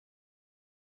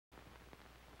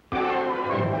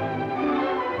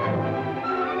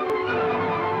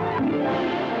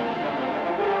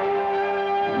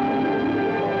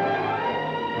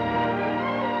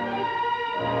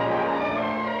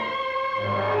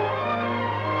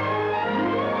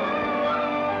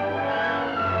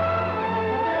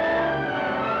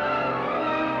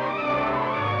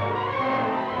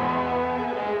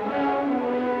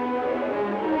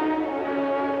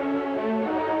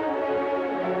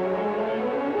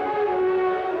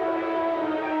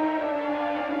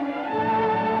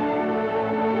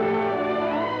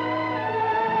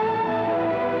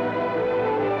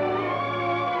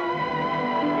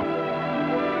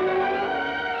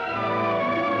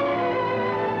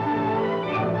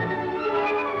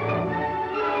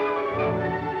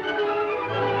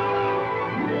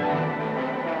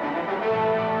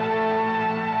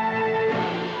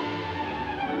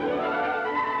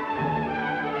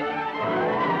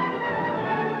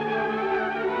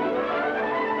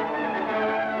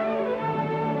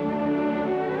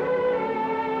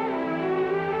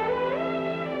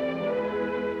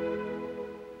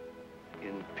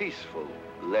peaceful,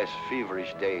 less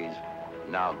feverish days,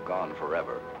 now gone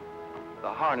forever. The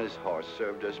harness horse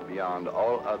served us beyond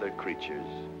all other creatures.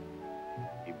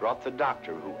 He brought the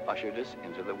doctor who ushered us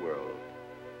into the world.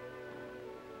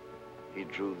 He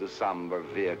drew the somber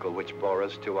vehicle which bore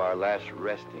us to our last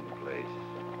resting place.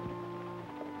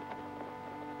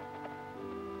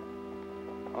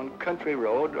 On country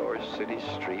road or city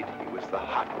street, he was the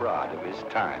hot rod of his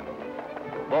time.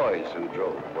 The boys who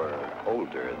drove were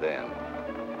older then.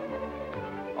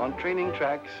 On training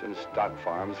tracks and stock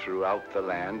farms throughout the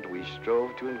land, we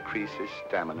strove to increase his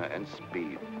stamina and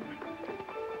speed.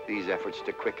 These efforts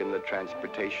to quicken the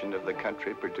transportation of the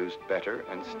country produced better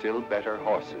and still better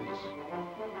horses.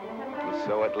 And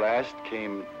so at last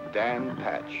came Dan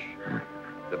Patch,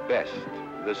 the best,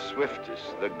 the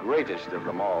swiftest, the greatest of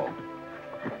them all.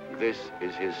 This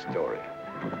is his story.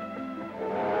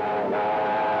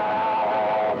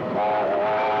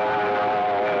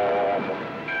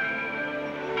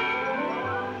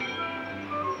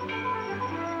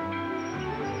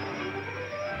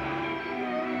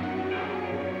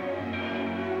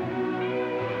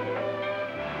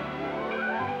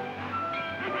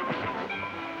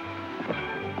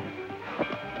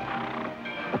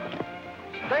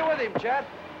 Stay with him, Chet.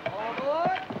 All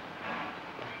aboard.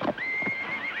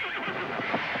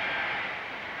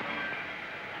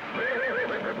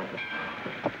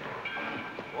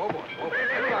 Whoa, boy, whoa, boy.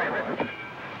 Get alive, boy.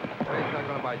 He's not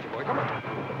gonna bite you, boy. Come on.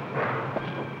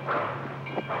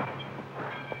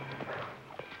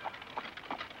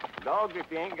 Dog, if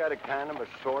you ain't got a kind of a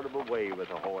sort of a way with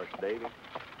a horse, Davy.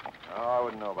 Oh, I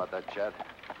wouldn't know about that, Chet.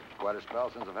 Quite a spell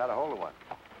since I've had a hold of one.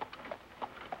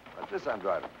 What's this I'm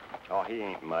driving? Oh, he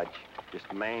ain't much.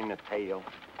 Just mane and tail.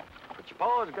 But your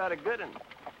pa's got a good one.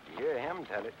 You hear him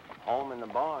tell it. Home in the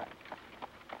barn.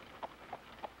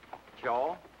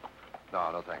 Chaw?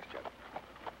 No, thanks, Chet.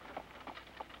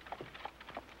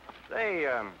 Say,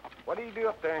 what do you do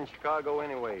up there in Chicago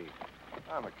anyway?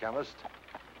 I'm a chemist.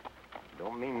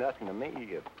 Don't mean nothing to me.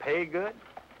 You pay good?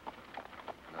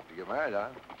 Enough to get married, huh?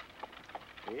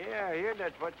 Yeah, I hear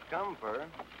that's what you come for.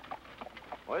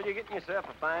 Well, you're getting yourself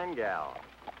a fine gal.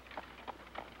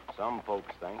 Some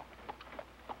folks think.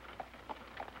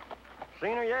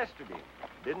 Seen her yesterday.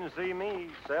 Didn't see me.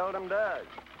 Seldom does.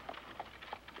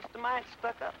 Just a mite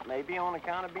stuck up, maybe on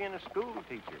account of being a school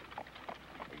teacher.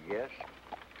 I guess.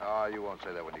 Oh, you won't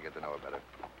say that when you get to know her better.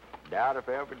 Doubt if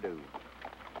I ever do.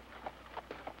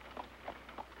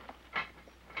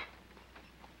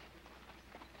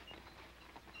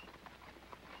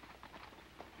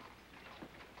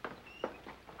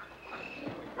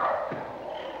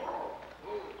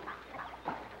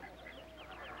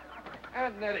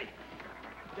 Aunt Nettie.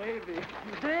 Davy.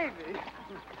 Davy.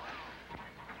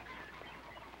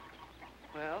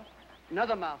 Well,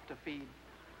 another mouth to feed.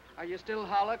 Are you still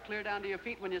hollow, clear down to your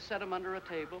feet when you set 'em under a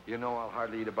table? You know I'll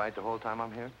hardly eat a bite the whole time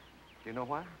I'm here. Do you know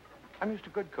why? I'm used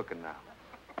to good cooking now.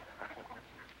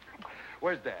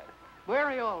 Where's Dad? Where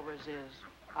he always is.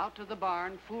 Out to the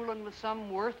barn, fooling with some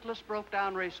worthless,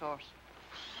 broke-down racehorse.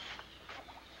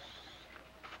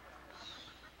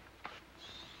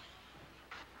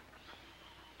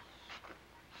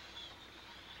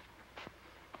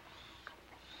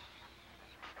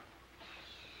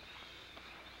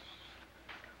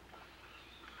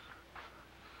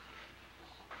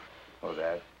 Oh,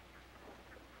 Dad.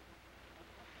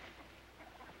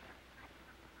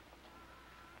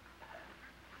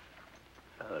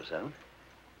 Hello, son.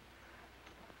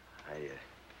 I've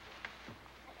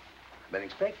been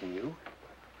expecting you.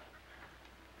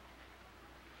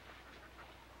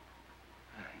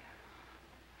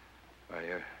 Well,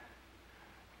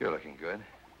 you're looking good.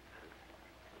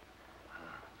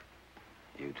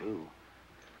 You too.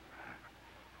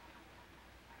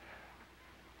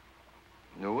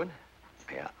 New one?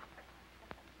 Yeah.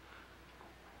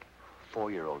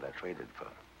 4-year-old I traded for.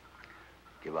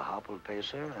 Give a hopple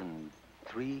pacer and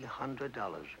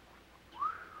 $300.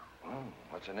 Oh,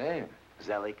 what's her name?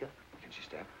 Zalika. Can she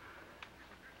step?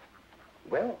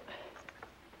 Well,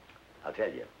 I'll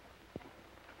tell you.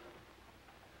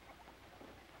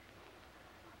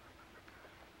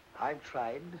 I've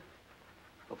tried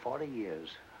for 40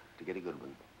 years to get a good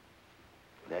one.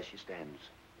 There she stands.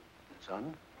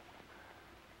 Son,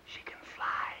 she can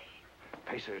fly.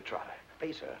 Pacer or trotter?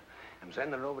 Pacer. I'm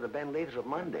sending her over to Bend later on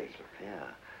Monday.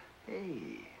 Yeah.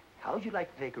 Hey, how'd you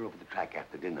like to take her over the track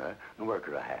after dinner and work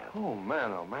her a half? Oh,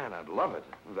 man, I'd love it.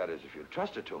 That is, if you'd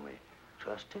trust her to me.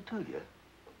 Trust her to you?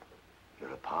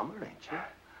 You're a palmer, ain't you?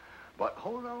 But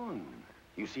hold on.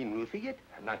 You seen Ruthie yet?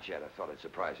 Not yet. I thought I'd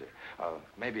surprise her.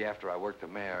 Maybe after I work the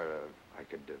mare, I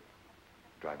could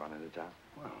drive on into town.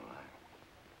 Well,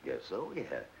 I guess so,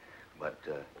 yeah. But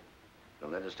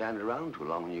don't let her stand around too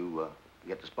long when you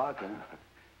get the spark in.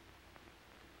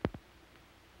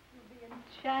 You'll be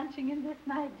enchanting in this,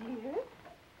 my dear.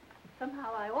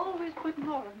 Somehow I always put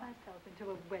more of myself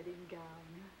into a wedding gown.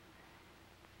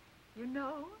 You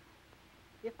know,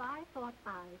 if I thought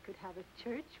I could have a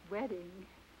church wedding,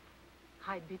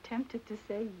 I'd be tempted to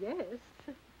say yes.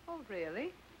 Oh,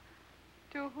 really?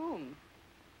 To whom?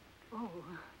 Oh,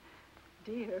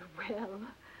 dear, well,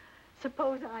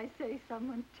 suppose I say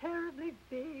someone terribly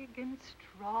big and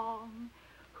strong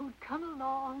who'd come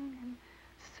along and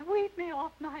sweep me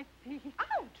off my feet.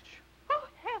 Ouch! Oh,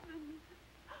 heavens!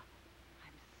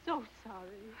 I'm so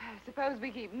sorry. I suppose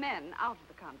we keep men out of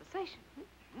the conversation.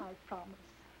 I promise.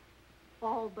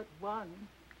 All but one,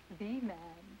 the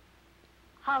man.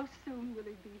 How soon will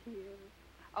he be here?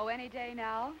 Oh, any day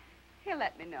now. He'll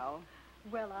let me know.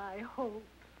 Well, I hope.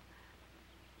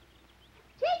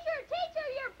 Teacher,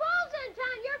 your bull's in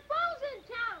town! Your bull's in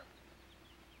town!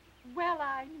 Well,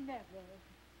 I never.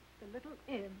 The little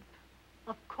imp.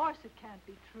 Of course it can't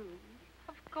be true.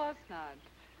 Of course not.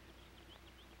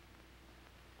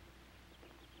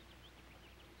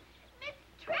 Miss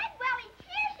Treadwell, he's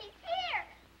here! He's here!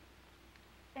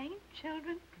 Ain't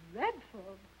children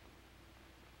dreadful?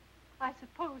 I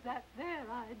suppose that's their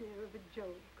idea of a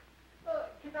joke.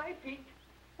 Good night, Pete.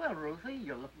 Well, Ruthie,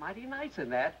 you look mighty nice in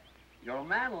that. Your old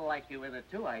man will like you in it,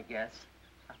 too, I guess.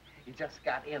 He just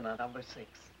got in on number 6.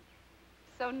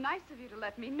 So nice of you to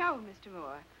let me know, Mr.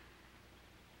 Moore.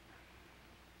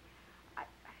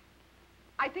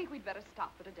 I think we'd better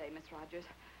stop for today, Miss Rogers.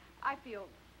 I feel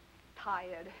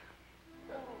tired.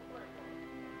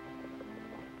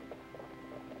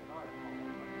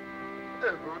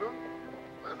 Hey, Foote.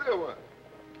 Let's hear one.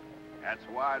 That's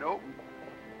wide open.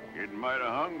 Getting mighty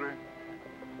hungry.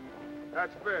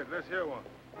 That's fair. Let's hear one.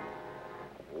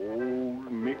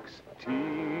 Old mixed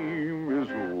team is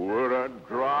what I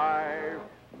drive.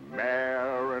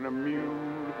 Mare and a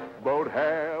mule, both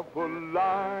half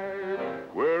alive.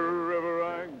 Wherever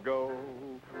I go,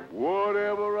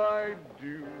 whatever I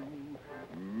do,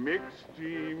 mixed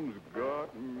team's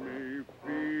got me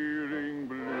feeling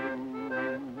blue.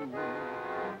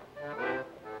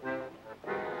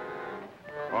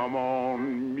 Come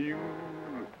on, mule,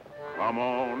 come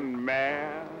on,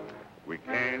 mare. We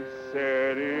can't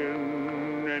sit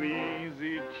in an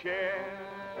easy chair.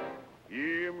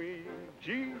 Hear me,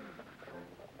 G,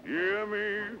 hear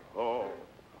me, haw.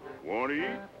 Want to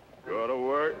eat, gotta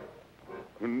work,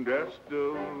 and that's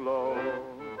the law.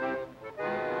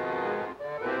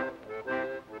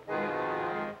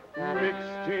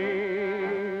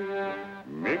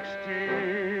 Mixed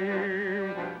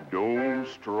team, don't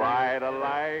stride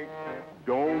alike,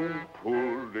 don't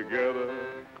pull together,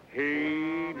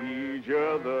 hate each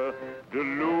other,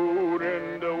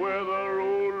 deluding the weather,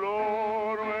 oh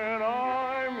Lord, when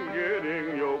I'm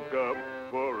getting yoked up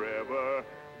forever,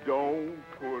 don't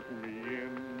put me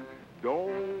in,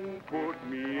 don't put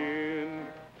me in,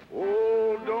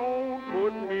 oh, don't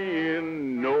put me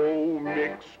in no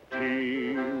mixed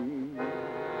team.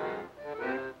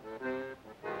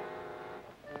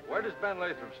 Where does Ben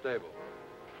Lathrop stable?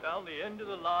 Down the end of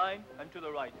the line and to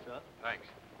the right, sir. Thanks.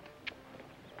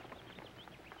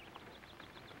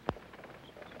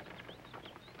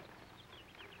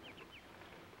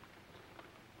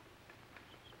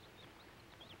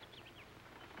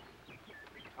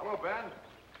 Hello, Ben.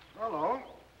 Hello.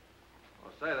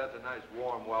 I'll say that's a nice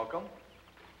warm welcome.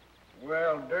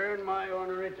 Well, during my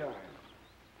ornery time.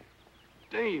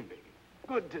 Davy,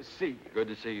 good to see you. Good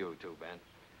to see you, too, Ben.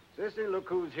 Sissy, look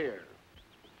who's here.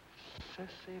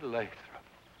 Sissy Lathrop.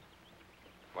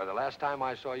 Why, the last time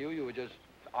I saw you, you were just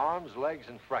arms, legs,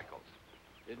 and freckles.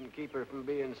 Didn't keep her from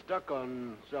being stuck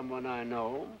on someone I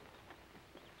know.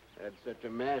 Had such a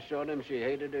mash on him, she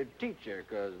hated her teacher,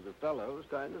 because the fellow was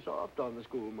kind of soft on the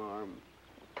schoolmarm.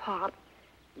 Pop.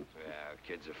 Yeah,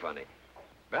 kids are funny.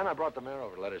 Ben, I brought the mare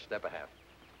over to let her step a half.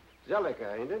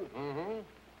 Zellica, ain't it? Mm-hmm.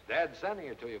 Dad's sending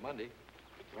her to you Monday.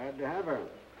 Glad to have her.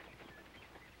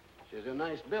 She's a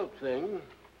nice built thing.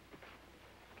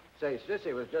 Say,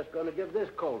 Sissy was just going to give this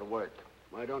colt a work.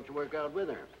 Why don't you work out with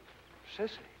her?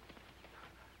 Sissy?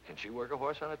 Can she work a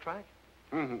horse on a track?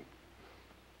 Mm-hmm.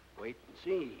 Wait and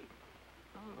see.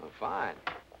 Oh, fine.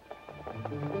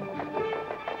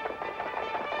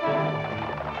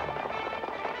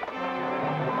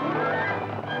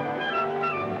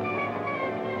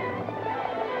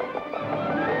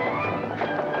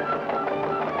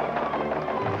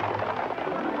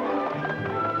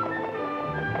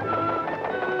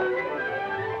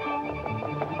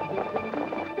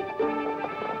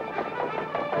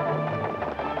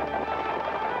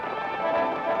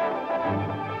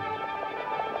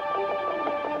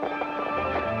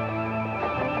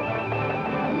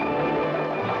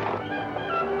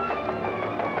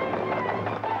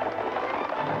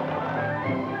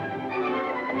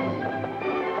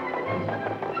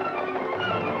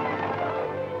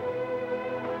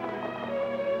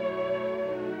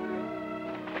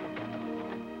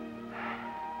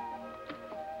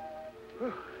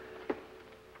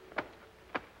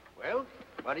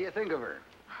 What do you think of her?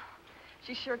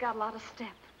 She's sure got a lot of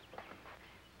step.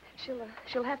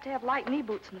 She'll have to have light knee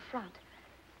boots in the front.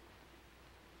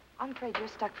 I'm afraid you're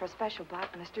stuck for a special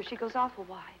bike, mister. She goes awful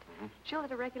wide. Mm-hmm. She'll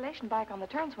hit a regulation bike on the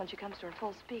turns when she comes to her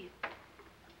full speed.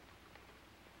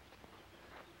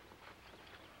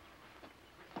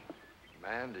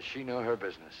 Man, does she know her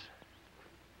business.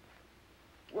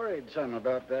 Worried some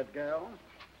about that gal.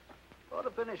 Ought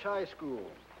to finish high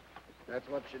school. That's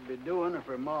what she'd be doing if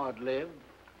her ma'd lived.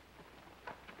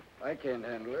 I can't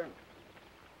handle her.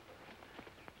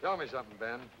 Tell me something,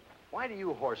 Ben. Why do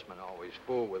you horsemen always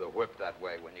fool with a whip that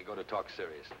way when you go to talk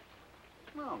seriously?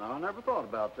 No, I never thought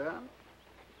about that.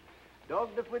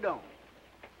 Dogged if we don't.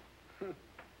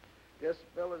 Guess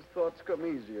fellas' thoughts come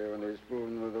easier when they're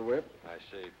fooling with a whip. I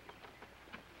see.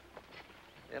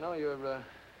 You know, you're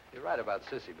right about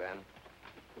Sissy, Ben.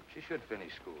 She should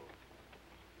finish school.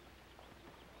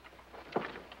 I'll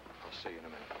see you in a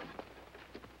minute.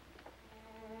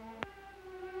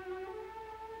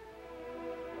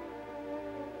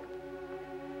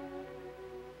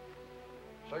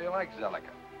 So you like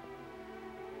Zellica?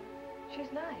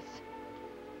 She's nice.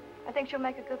 I think she'll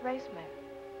make a good race mare.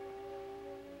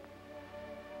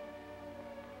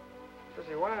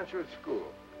 Sissy, why aren't you at school?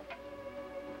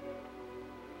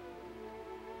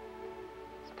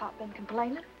 Has Pop been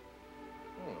complaining?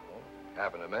 No,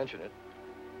 happened to mention it.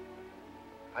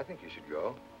 I think you should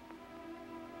go.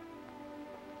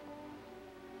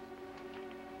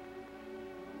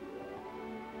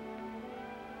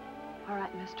 All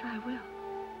right, mister, I will.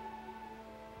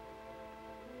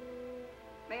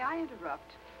 May I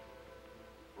interrupt?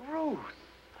 Ruth!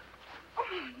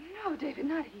 Oh, no, David,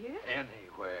 not here.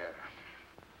 Anywhere.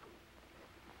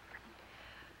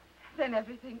 Then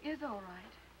everything is all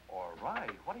right. All right?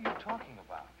 What are you talking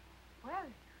about? Well,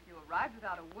 you arrived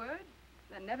without a word,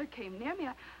 then never came near me.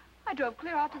 I drove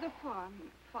clear out to the farm.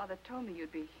 Father told me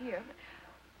you'd be here. But,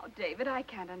 oh, David, I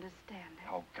can't understand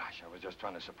it. Oh, gosh, I was just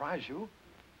trying to surprise you.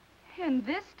 In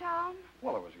this town?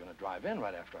 Well, I was going to drive in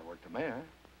right after I worked the mare.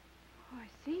 Oh, I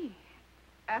see.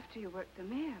 After you worked the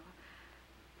mare.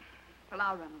 Well,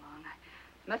 I'll run along.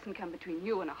 I mustn't come between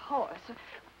you and a horse.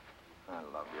 I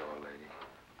love you, old lady.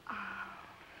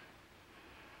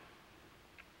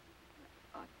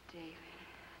 Oh, David.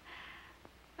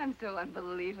 I'm so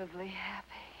unbelievably happy.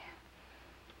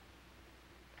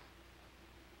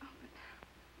 Oh, but,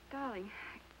 darling,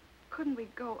 couldn't we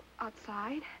go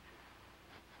outside?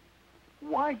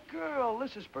 Why, girl,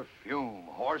 this is perfume.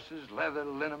 Horses, leather,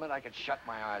 liniment. I could shut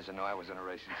my eyes and know I was in a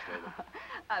racing stable.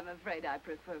 I'm afraid I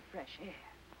prefer fresh air.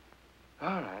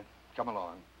 All right. Come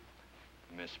along,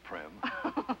 Miss Prim.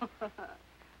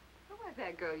 Who was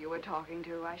that girl you were talking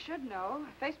to? I should know.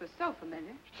 Her face was so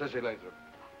familiar. Sissy Lathrop.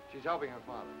 She's helping her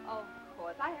father. Oh, of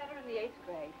course. I had her in the 8th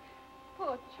grade.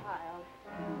 Poor child.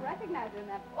 You recognize her in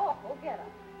that awful getup.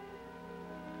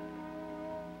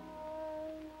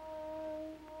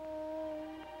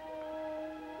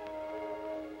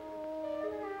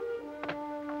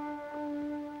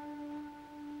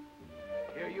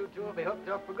 You two will be hooked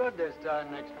up for good this time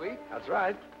next week. That's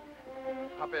right.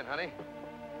 Hop in, honey.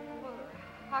 Well,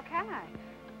 how can I?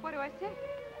 What do I say?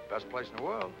 Best place in the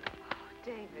world. Oh,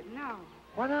 David, no.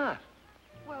 Why not?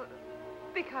 Well,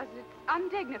 because it's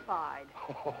undignified.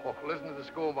 Oh, listen to the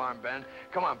school barn, Ben.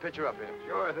 Come on, pitch her up here.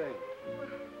 Sure thing.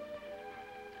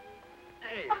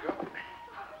 There you go.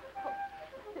 Oh,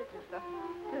 this is so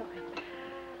silly.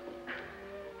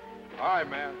 All right,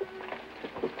 man.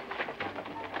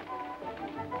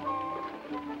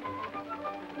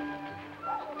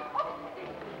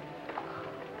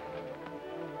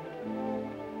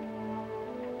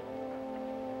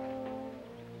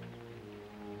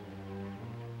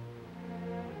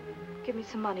 Give me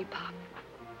some money, Pop.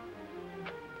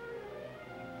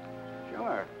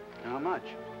 Sure. How much?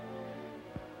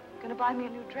 Gonna buy me a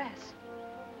new dress.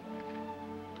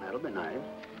 That'll be nice.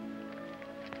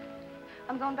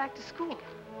 I'm going back to school.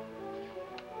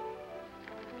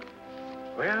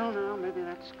 Well, now, maybe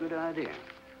that's a good idea.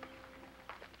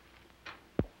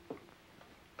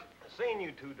 Seen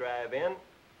you two drive in.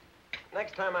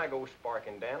 Next time I go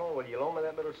sparking, Daniel, will you loan me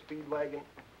that little speed wagon?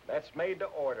 That's made to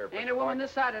order. Ain't a woman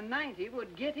this side of 90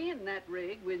 would get in that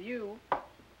rig with you.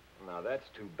 Now, that's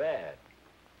too bad.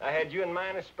 I had you in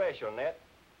mind as special, Ned.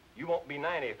 You won't be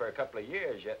 90 for a couple of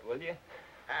years yet, will you?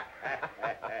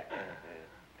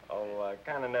 Oh,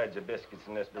 kind of nudge the biscuits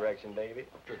in this direction, Davy.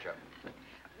 Sure, Chuck.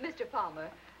 Mr. Palmer,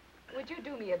 would you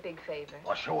do me a big favor?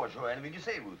 Oh, sure. Anything you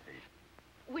say, Ruthie.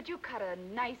 Would you cut a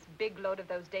nice big load of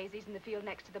those daisies in the field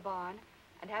next to the barn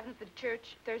and have them for the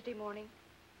church Thursday morning?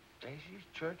 Daisy's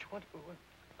church? What?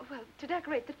 Well, to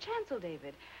decorate the chancel,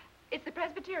 David. It's the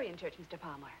Presbyterian church, Mr.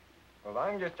 Palmer. Well,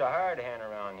 I'm just a hard hand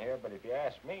around here, but if you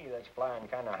ask me, that's flying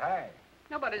kind of high.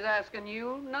 Nobody's asking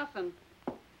you nothing.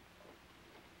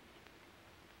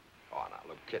 Oh, now,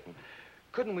 look, kitten.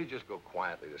 Couldn't we just go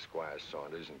quietly to Squire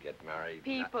Saunders and get married?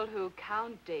 People who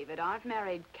count, David, aren't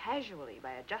married casually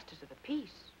by a justice of the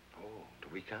peace. Oh, do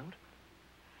we count?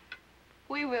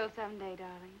 We will someday,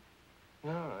 darling.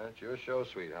 No, that's your show,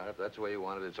 sweetheart. If that's the way you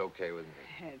want it, it's okay with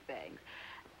me. Thanks.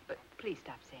 But please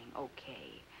stop saying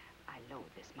okay. I loathe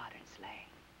this modern slang.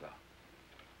 No.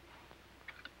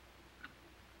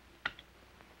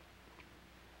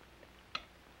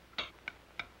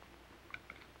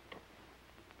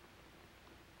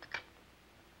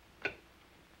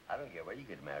 I don't care where you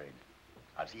get married.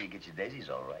 I'll see you get your daisies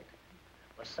all right.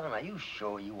 But, son, are you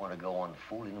sure you want to go on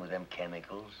fooling with them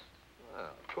chemicals? Well,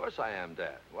 of course I am,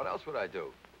 Dad. What else would I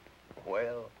do?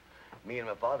 Well, me and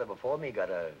my father before me got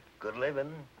a good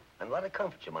living and a lot of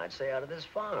comfort, you might say, out of this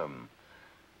farm.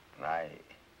 And I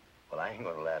ain't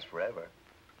gonna last forever.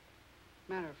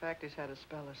 Matter of fact, he's had a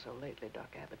spell or so lately,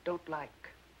 Doc Abbott. Don't like.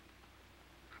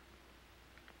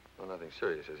 Oh, nothing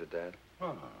serious, is it, Dad?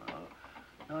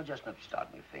 No, just enough to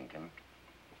start me thinking.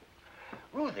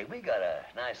 Ruthie, we got a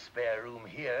nice spare room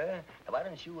here. Why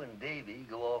don't you and Davy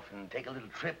go off and take a little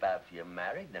trip after you're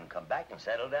married, then come back and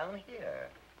settle down here?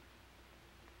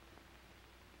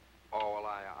 Oh,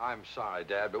 well, I'm sorry,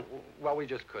 Dad, but, well, we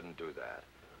just couldn't do that.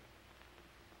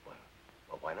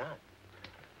 Well, why not?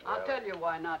 I'll tell you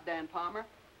why not, Dan Palmer.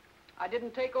 I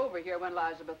didn't take over here when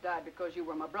Elizabeth died because you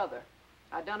were my brother.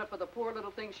 I done it for the poor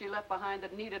little thing she left behind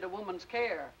that needed a woman's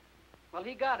care. Well,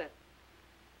 he got it.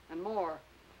 And more.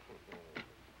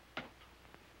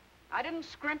 I didn't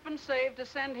scrimp and save to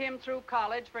send him through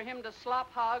college for him to slop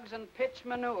hogs and pitch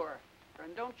manure.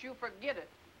 And don't you forget it.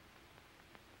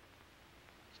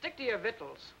 Stick to your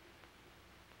victuals.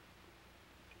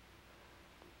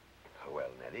 Well,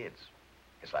 Nettie,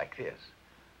 it's like this.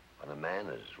 When a man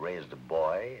has raised a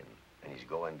boy and he's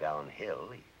going downhill,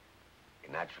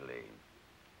 he naturally...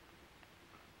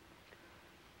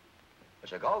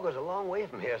 Chicago goes a long way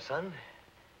from here, son.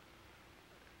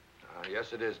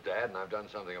 Yes, it is, Dad, and I've done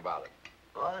something about it.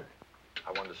 What?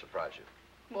 I wanted to surprise you.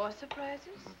 More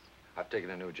surprises? I've taken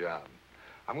a new job.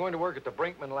 I'm going to work at the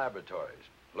Brinkman Laboratories.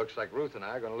 Looks like Ruth and I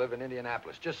are going to live in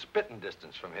Indianapolis, just spitting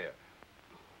distance from here.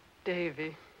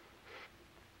 Davy.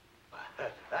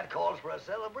 That calls for a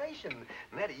celebration.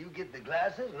 Nettie, you get the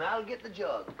glasses and I'll get the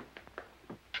jug.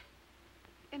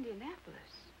 Indianapolis?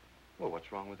 Well,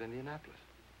 what's wrong with Indianapolis?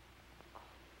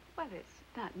 Well, it's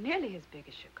not nearly as big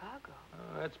as Chicago.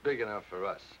 That's big enough for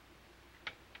us.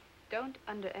 Don't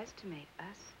underestimate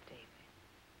us, David.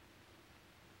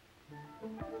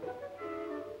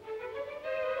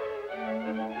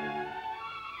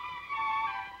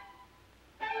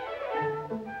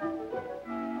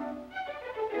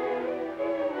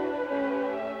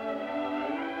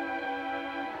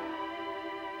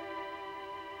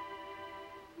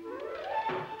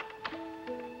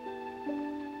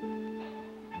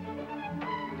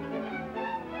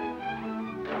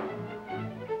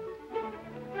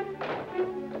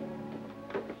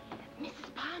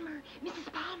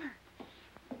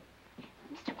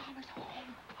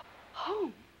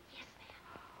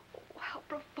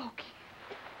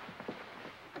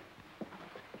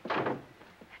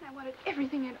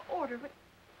 Everything in order, but...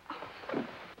 Oh. Now,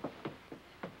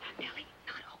 Nellie,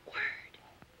 not a word.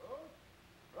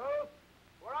 Ruth,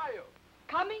 where are you?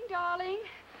 Coming, darling.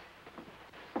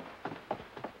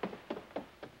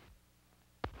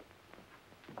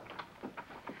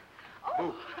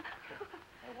 Oh!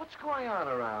 What's going on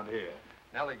around here?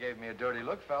 Nellie gave me a dirty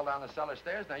look, fell down the cellar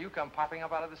stairs. Now you come popping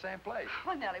up out of the same place.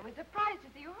 Well, Nellie was surprised to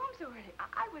see you home so early.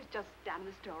 I was just down in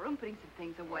the storeroom putting some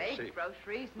things away,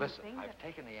 groceries and Listen, things. I've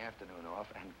taken the afternoon off,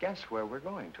 and guess where we're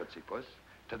going, Tootsie Puss?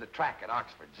 To the track at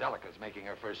Oxford. Zellica's making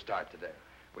her first start today.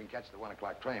 We can catch the 1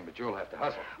 o'clock train, but you'll have to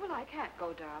hustle. Well, I can't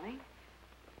go, darling.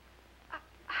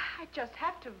 I just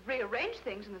have to rearrange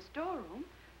things in the storeroom.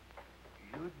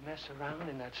 You'd mess around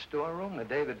in that storeroom the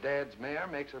day that Dad's mare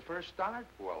makes her first start?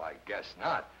 Well, I guess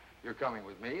not. You're coming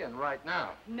with me, and right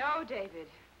now. No, David.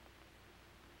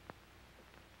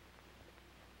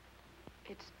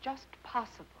 It's just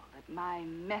possible that my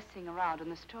messing around in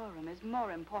the storeroom is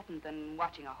more important than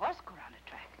watching a horse go around a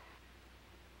track.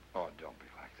 Oh, don't be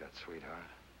like that, sweetheart.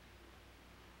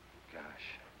 Gosh.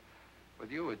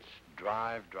 With you, it's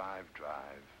drive, drive,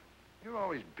 drive. You're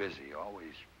always busy,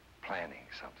 always planning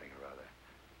something or other.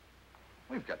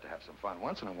 We've got to have some fun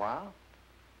once in a while.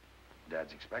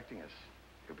 Dad's expecting us.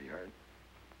 He'll be hurt.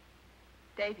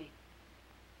 Davy,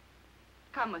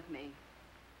 come with me.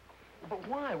 But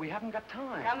why? We haven't got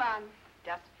time. Come on.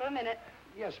 Just for a minute.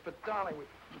 Yes, but darling, we...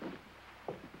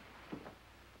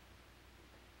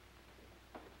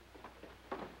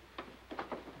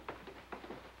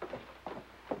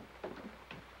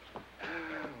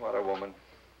 What a woman.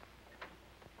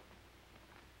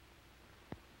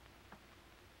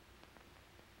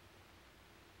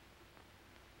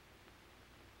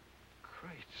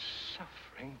 Great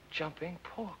suffering, jumping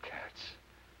polecats.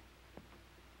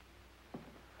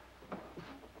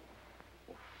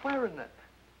 Where in the...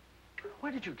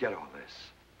 Where did you get all this?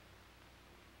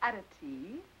 At a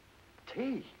tea.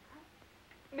 Tea?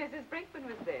 Mrs. Brinkman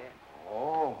was there.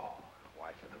 Oh,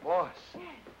 wife of the boss. Yes.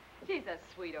 She's a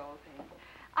sweet old thing.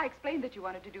 I explained that you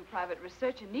wanted to do private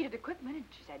research and needed equipment, and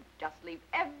she said, just leave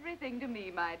everything to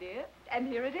me, my dear. And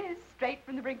here it is, straight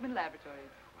from the Brinkman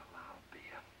laboratories. Well, I'll be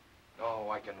a... Oh,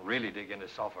 I can really dig into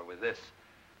sulfur with this.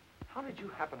 How did you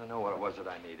happen to know what it was that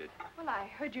I needed? Well, I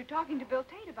heard you talking to Bill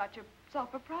Tate about your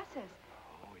sulfur process.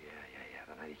 Oh, yeah.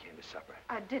 The night he came to supper.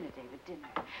 Dinner, David, dinner.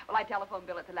 Well, I telephoned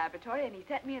Bill at the laboratory, and he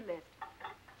sent me a list.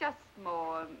 Just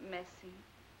more messy.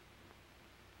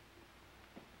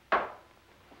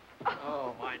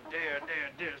 Oh, my dear,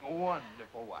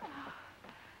 wonderful wife.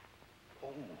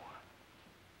 Oh.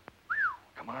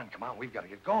 Come on, we've got to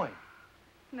get going.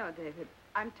 No, David,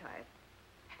 I'm tired.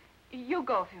 You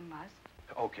go if you must.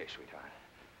 Okay, sweetheart.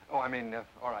 Oh, I mean,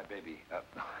 all right, baby.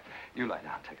 You lie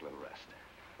down, take a little rest.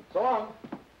 So long.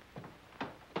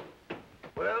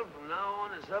 Well, from now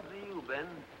on, it's up to you, Ben.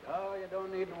 Oh, you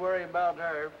don't need to worry about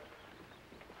her.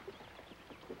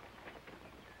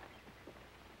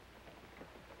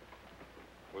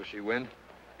 Will she win?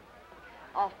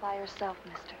 Off by herself,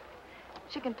 mister.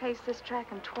 She can pace this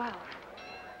track in 12.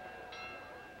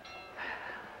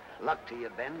 Luck to you,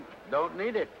 Ben. Don't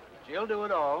need it. She'll do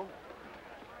it all.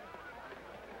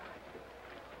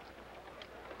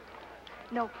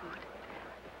 No, Foote.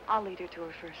 I'll lead her to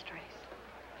her first race.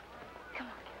 Come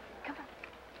on.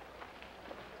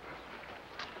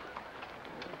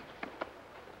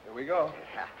 Here we go.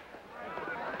 Yeah.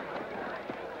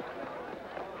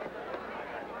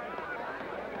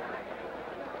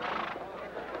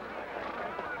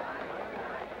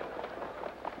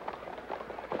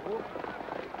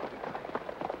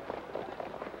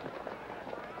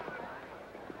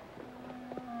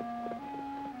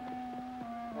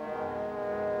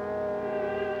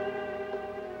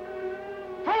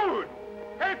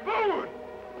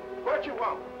 What you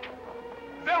want?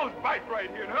 Zell's bike right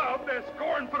here, and her up there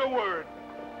scoring for the word.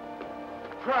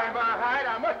 Cry my hide,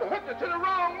 I must have hooked her to the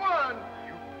wrong one.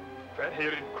 You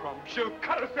fat-headed crumb. She'll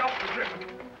cut herself to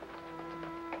ribbons.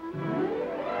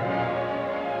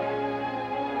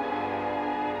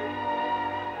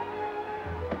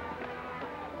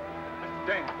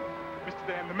 Mr.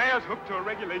 Dan, the mare's hooked to a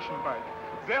regulation bike.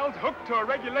 Zell's hooked to a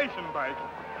regulation bike.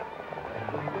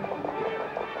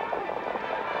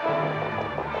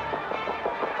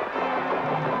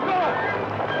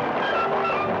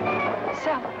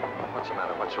 Sell. What's the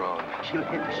matter? What's wrong? She'll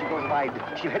hit as she goes wide.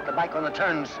 She'll hit the bike on the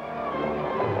turns.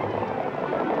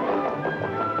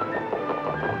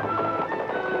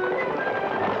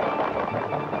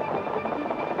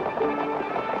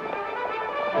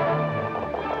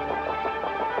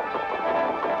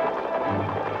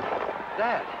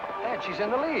 Dad, she's in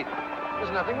the lead.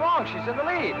 There's nothing wrong. She's in the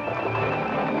lead.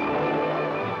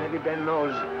 Maybe Ben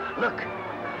knows. Look,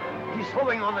 he's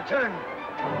slowing on the turn.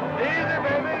 Easy,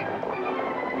 baby.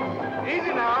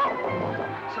 Easy now.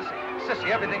 Sissy,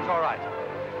 everything's all right.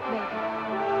 Maybe.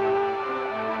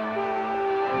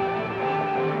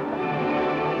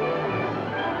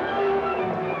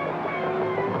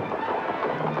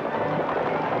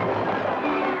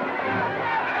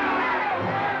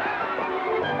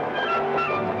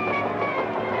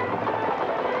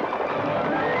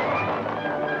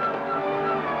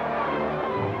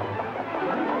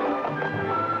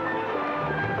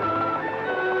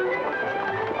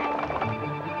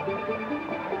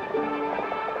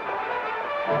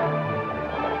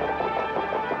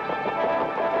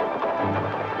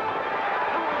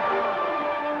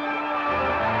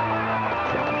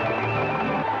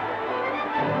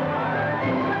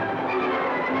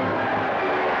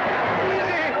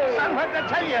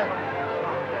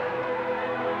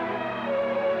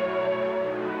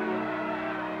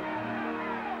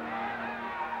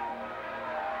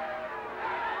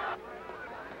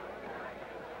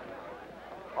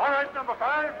 All right, number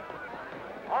 5.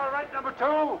 All right, number 2.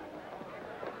 All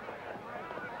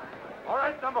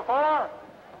right, number 4.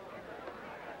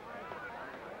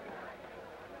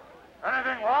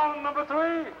 Anything wrong, number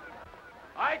 3?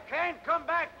 I can't come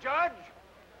back, Judge.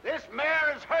 This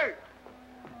mare is hurt.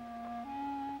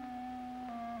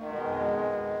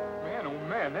 Man, oh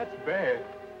man, that's bad.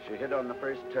 She hit on the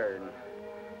first turn.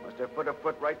 Must have put a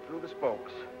foot right through the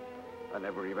spokes. I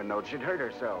never even knowed she'd hurt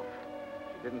herself.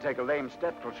 She didn't take a lame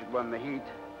step till she'd won the heat.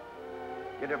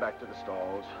 Get her back to the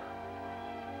stalls.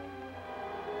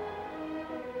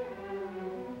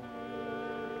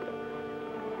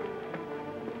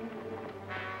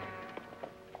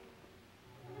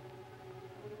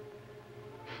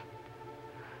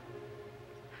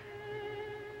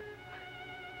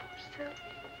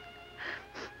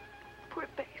 Poor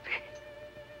baby.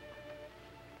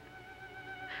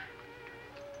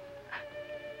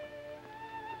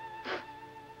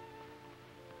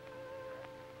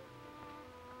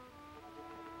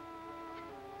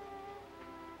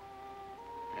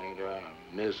 Ain't I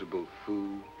a miserable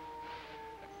fool?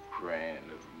 A crying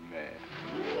little man.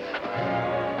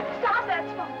 Stop that,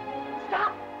 Foote.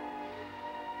 Stop.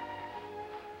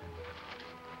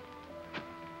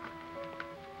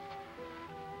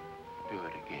 Do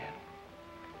it again.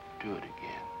 Do it again.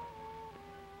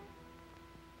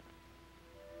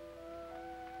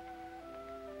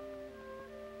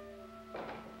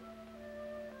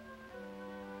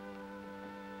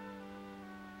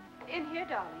 In here,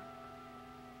 darling.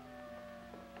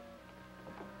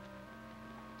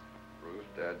 Ruth,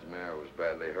 Dad's mare was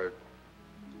badly hurt.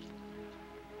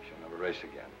 She'll never race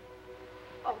again.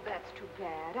 Oh, that's too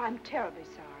bad. I'm terribly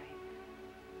sorry.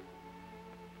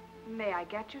 May I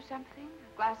get you something?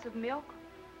 A glass of milk?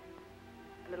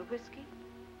 A little whiskey?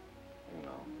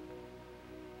 No.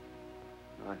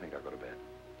 No, I think I'll go to bed.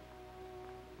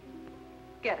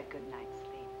 Get a good night's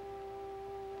sleep.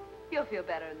 You'll feel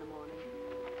better in the morning.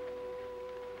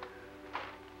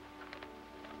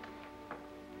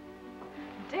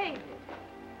 David,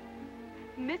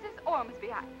 Mrs. Ormsby,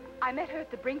 I met her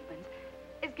at the Brinkmans,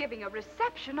 is giving a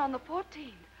reception on the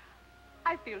 14th.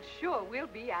 I feel sure we'll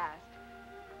be asked.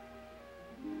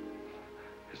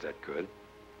 Is that good?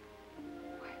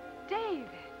 David,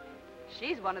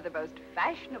 she's one of the most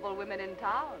fashionable women in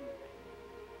town.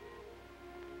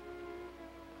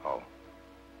 Oh.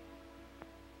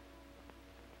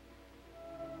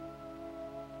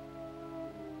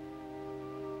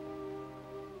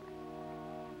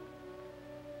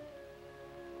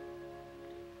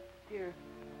 Here,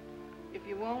 if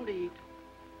you won't eat,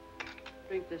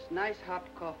 drink this nice hot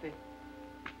coffee.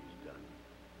 She's done.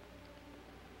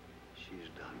 She's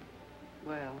done.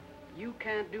 Well, you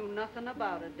can't do nothing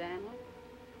about it, Daniel.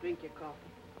 Drink your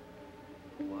coffee.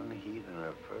 One heat in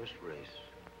her first race,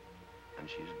 and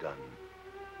she's done.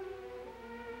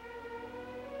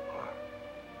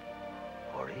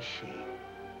 Or is she?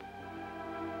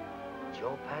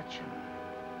 Joe Patchen.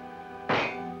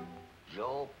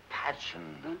 Joe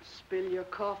Patchen. Don't spill your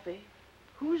coffee.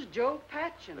 Who's Joe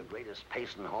Patchen? The greatest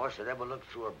pacing horse that ever looked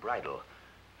through a bridle.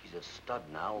 He's a stud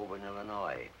now over in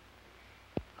Illinois.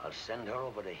 I'll send her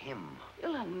over to him.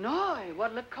 Illinois?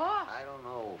 What'll it cost? I don't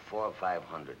know, 400 or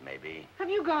 500 maybe. Have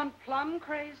you gone plumb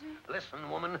crazy? Listen,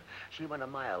 woman, she went a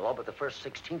mile all but the first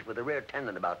 16th with the rear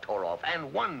tendon about tore off,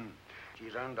 and won.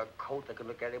 She's earned a coat that can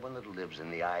look anyone that lives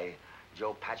in the eye.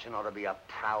 Joe Patchen ought to be a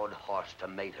proud horse to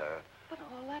mate her. But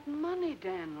all that money,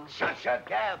 Daniel. Shut your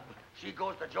gab. She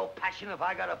goes to Joe Patchen if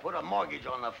I gotta put a mortgage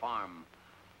on the farm.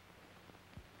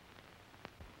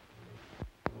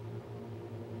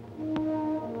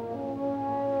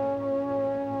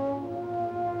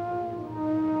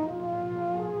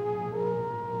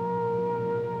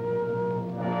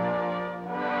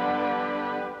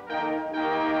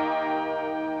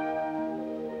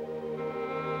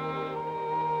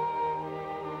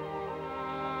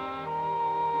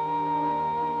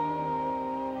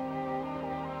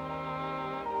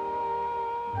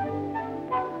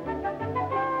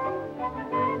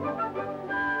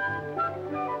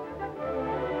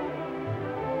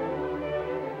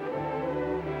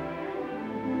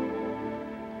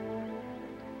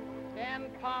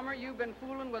 You've been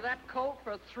fooling with that colt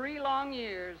for 3 long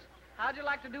years. How'd you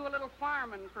like to do a little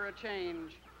farming for a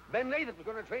change? Ben Latham was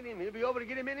going to train him. He'll be over to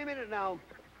get him any minute now.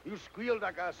 You squealed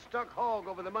like a stuck hog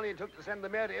over the money it took to send the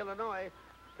mare to Illinois.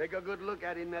 Take a good look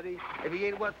at him, Nettie. If he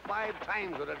ain't worth 5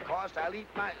 times what it cost, I'll eat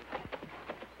my...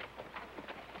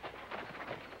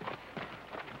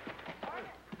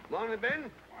 Morning,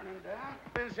 Ben. Morning, Dad.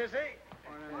 Ben, sissy.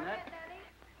 Morning, Ned.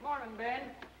 Morning, Ben.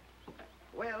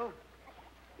 Well,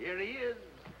 here he is.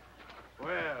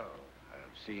 Well,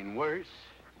 I've seen worse.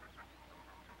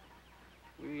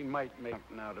 We might make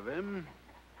something out of him.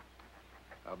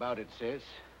 How about it, sis?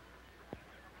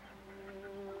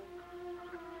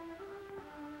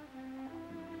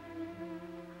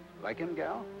 Like him,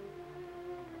 gal?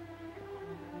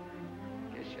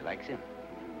 Guess she likes him.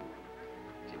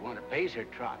 She want to pace her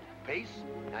trot. pace,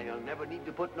 and you'll never need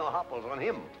to put no hopples on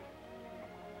him.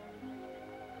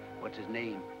 What's his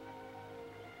name?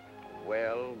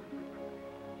 Well,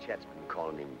 Chet's been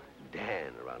calling him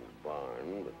Dan around the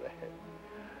barn, but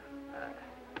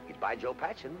he's by Joe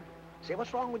Patchen. Say,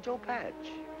 what's wrong with Joe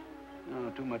Patch?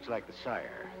 No, too much like the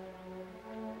sire.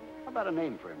 How about a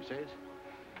name for him, Sis?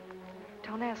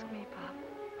 Don't ask me, Pop.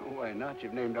 Oh, why not?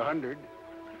 You've named 100.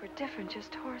 We were different,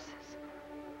 just horses.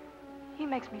 He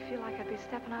makes me feel like I'd be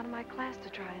stepping out of my class to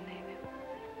try and name him.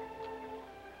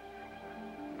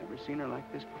 Never seen her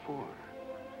like this before.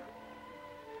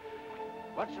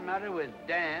 What's the matter with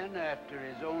Dan after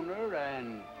his owner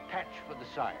and Patch for the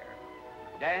sire?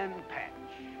 Dan Patch.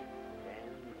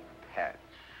 Dan Patch.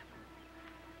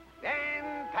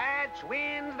 Dan Patch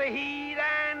wins the heat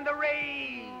and the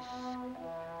race.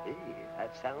 Hey,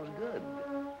 that sounds good.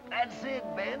 That's it,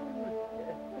 Ben.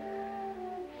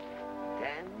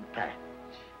 Dan Patch.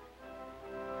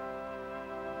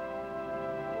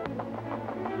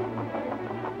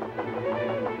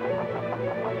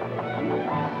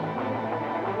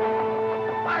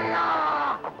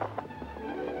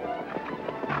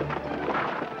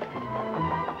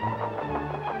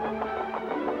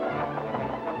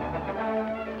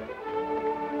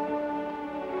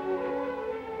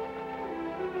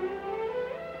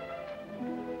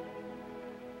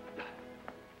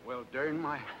 Well, darn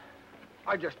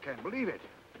I just can't believe it.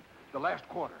 The last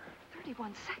quarter.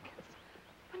 31 seconds.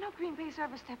 But no Green Bay's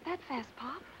ever stepped that fast,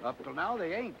 Pop. Up till now,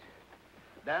 they ain't.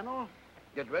 Daniel,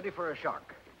 get ready for a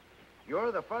shock.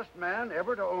 You're the first man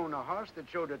ever to own a horse that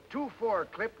showed a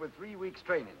 2-4 clip with 3 weeks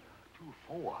training.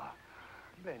 2-4?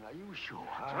 Ben, are you sure?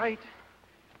 That's right.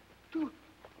 2-4?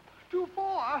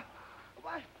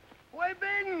 Why,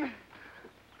 Ben,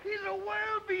 he's a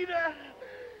world beater.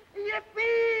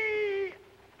 Yippee!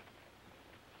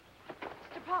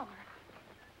 Mr. Palmer.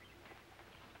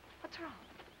 What's wrong?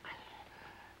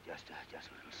 Just a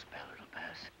little spell, it'll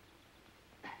pass.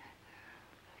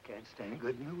 Can't stand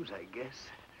good news, I guess.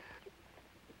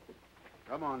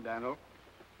 Come on, Daniel.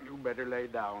 You better lay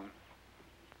down.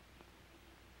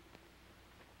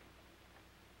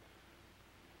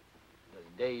 Does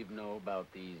Dave know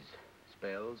about these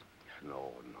spells?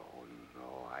 No,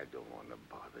 I don't want to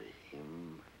bother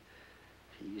him.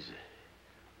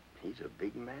 He's a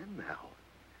big man now.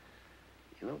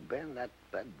 You know, Ben, that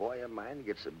boy of mine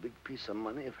gets a big piece of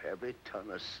money for every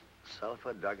ton of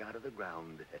sulfur dug out of the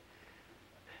ground.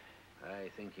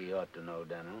 I think he ought to know,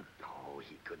 Daniel. Oh,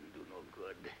 he couldn't do no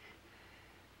good.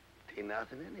 Ain't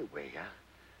nothing anyway, huh?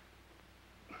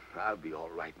 I'll be all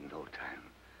right in no time.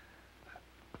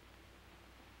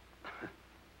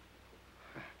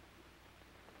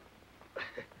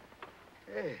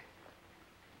 Hey,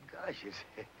 gosh,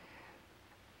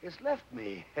 it's left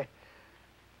me.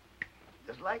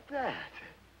 Just like that.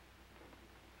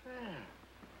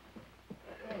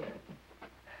 Hey,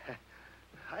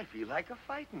 I feel like a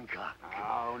fighting cock.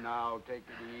 Now, take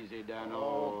it easy, Daniel.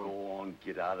 Oh, go on,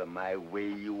 get out of my way,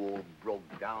 you old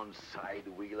broke-down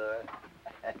side-wheeler.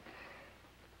 Hadn't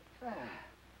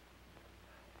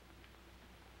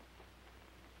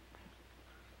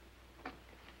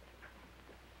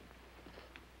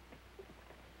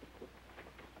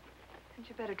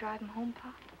you better drive him home,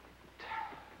 Pop?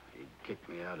 He'd kick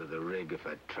me out of the rig if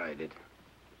I tried it.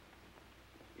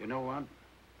 You know what?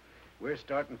 We're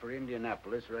starting for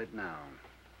Indianapolis right now.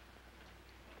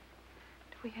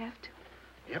 Do we have to?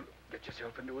 Yep. Get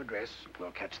yourself into a dress.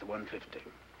 We'll catch the 150.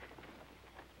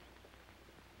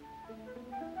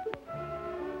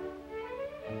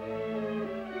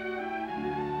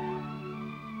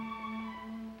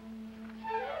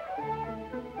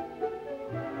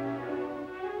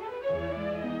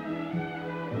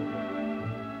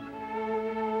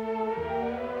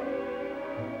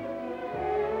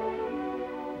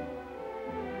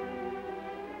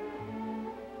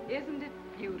 Isn't it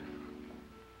beautiful?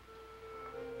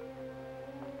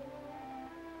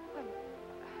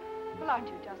 Well, aren't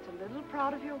you just a little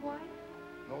proud of your wife?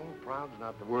 No, proud's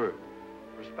not the word.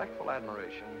 Respectful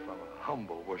admiration from a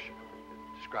humble worshiper.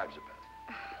 It describes it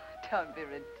best. Don't be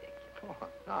ridiculous. Oh, I'm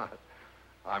not.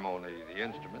 I'm only the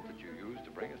instrument that you used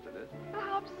to bring us to this.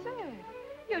 How absurd.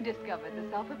 You discovered the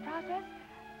sulfur process.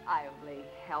 I only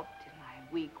helped in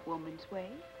my weak woman's way.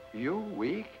 You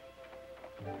weak?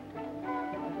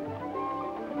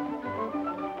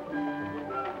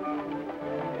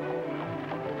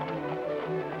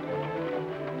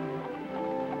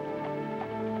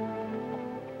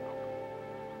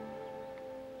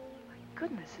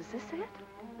 Goodness, is this it?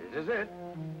 This is it.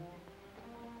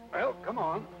 Well, come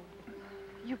on.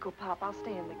 You go, Pop. I'll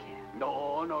stay in the cab.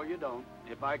 No, you don't.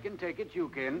 If I can take it, you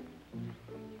can.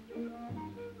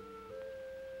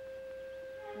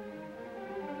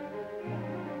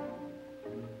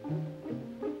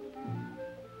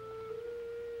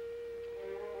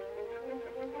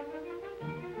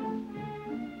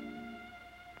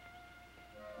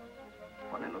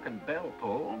 bell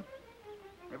pull.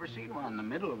 Never seen one in the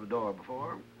middle of the door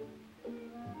before.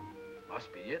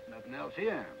 Must be it, nothing else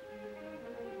here.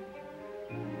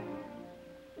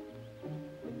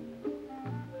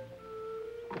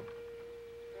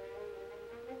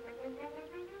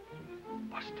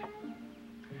 Busted.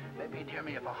 Maybe he'd hear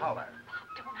me if I holler.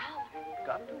 Don't holler.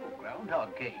 Got to.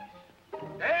 Groundhog case.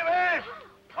 David!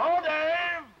 Oh,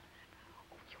 Dave!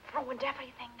 You've ruined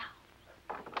everything now.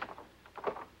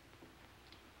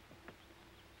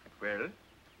 Well?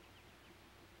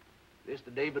 This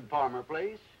the David Palmer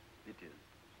place? It is.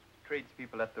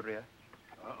 Tradespeople at the rear.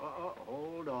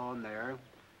 Hold on there.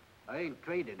 I ain't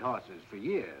traded horses for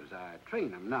years. I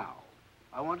train 'em now.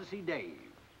 I want to see Dave.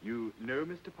 You know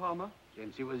Mr. Palmer?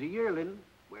 Since he was a yearling,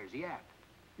 where's he at?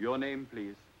 Your name,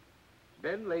 please.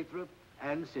 Ben Lathrop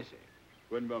and Sissy.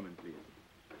 One moment, please.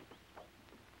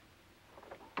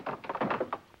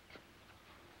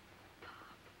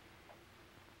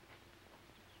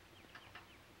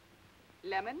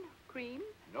 Lemon, cream?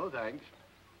 No, thanks.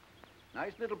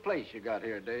 Nice little place you got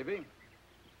here, Davy.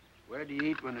 Where do you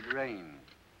eat when it rains?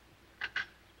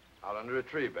 Out under a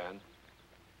tree, Ben.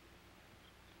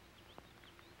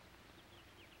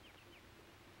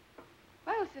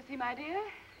 Well, Sissy, my dear,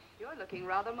 you're looking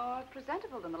rather more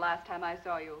presentable than the last time I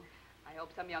saw you. I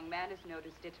hope some young man has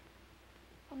noticed it.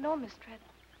 Oh, no, Miss Treadle.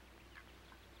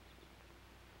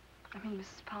 I mean,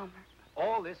 Mrs. Palmer.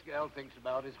 All this gal thinks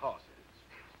about is horses.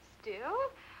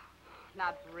 Still?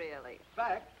 Not really.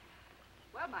 Fact.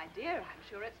 Well, my dear, I'm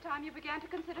sure it's time you began to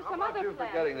consider How some about other you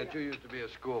plans. forgetting that you used to be a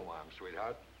schoolmarm,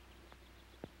 sweetheart?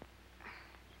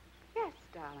 Yes,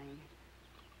 darling.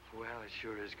 Well, it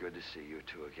sure is good to see you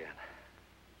two again.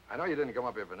 I know you didn't come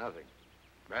up here for nothing.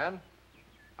 Ben,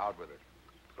 out with it.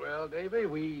 Well, Davy,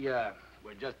 we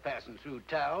were just passing through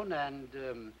town, and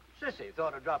Sissy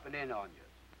thought of dropping in on you.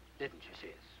 Didn't you,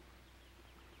 Sis?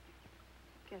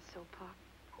 Guess so, Pop.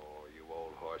 Oh, you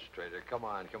old horse trader. Come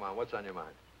on, come on. What's on your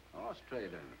mind? Horse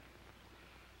trader.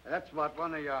 That's what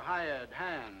one of your hired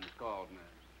hands called me.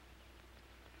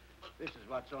 This is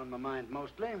what's on my mind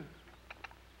mostly.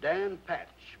 Dan Patch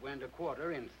went a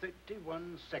quarter in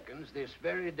 31 seconds this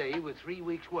very day with 3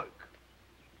 weeks' work.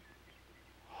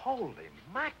 Holy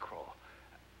mackerel.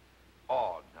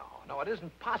 Oh, no, it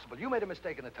isn't possible. You made a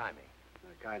mistake in the timing.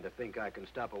 I kind of think I can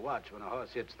stop a watch when a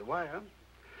horse hits the wire.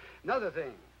 Another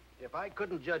thing, if I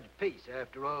couldn't judge pace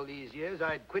after all these years,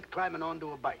 I'd quit climbing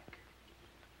onto a bike.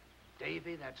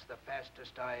 Davy, that's the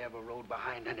fastest I ever rode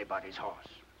behind anybody's horse.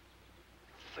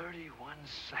 31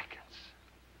 seconds.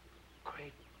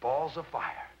 Great balls of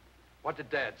fire. What did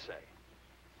Dad say?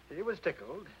 He was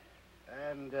tickled.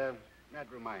 And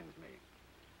that reminds me,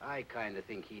 I kind of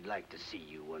think he'd like to see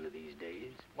you one of these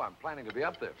days. Well, I'm planning to be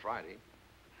up there Friday.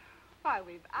 Why,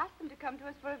 we've asked them to come to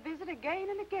us for a visit again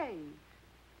and again.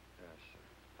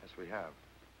 Yes, we have.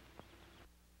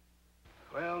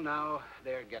 Well, now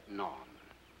they're getting on.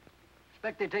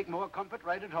 Expect they take more comfort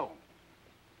right at home.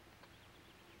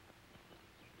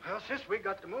 Well, sis, we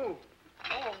got to move.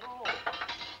 Oh, no.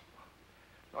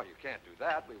 No, you can't do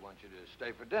that. We want you to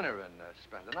stay for dinner and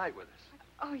spend the night with us.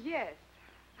 Oh, yes.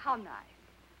 How nice.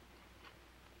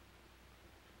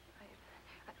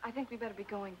 I think we better be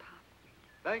going, Pop.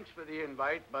 Thanks for the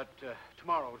invite, but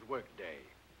tomorrow's work day.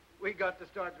 We got to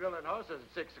start grilling horses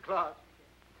at 6 o'clock.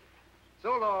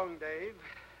 So long, Dave.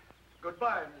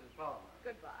 Goodbye, Mrs. Palmer.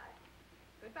 Goodbye.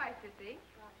 Goodbye, Sissy.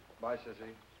 Bye,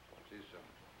 Sissy. See you soon.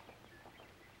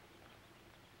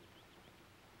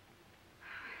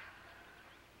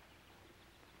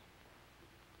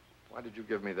 Why did you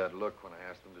give me that look when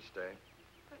I asked them to stay?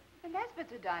 But the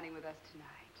Nesbits are dining with us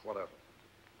tonight. What of it?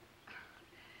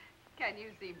 Can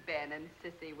you see Ben and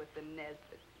Sissy with the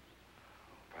Nesbits?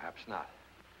 Perhaps not.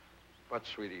 But,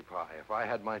 sweetie pie, if I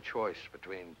had my choice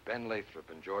between Ben Lathrop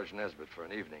and George Nesbit for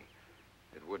an evening,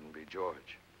 it wouldn't be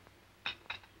George.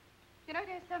 You know,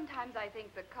 dear, sometimes I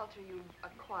think the culture you've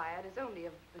acquired is only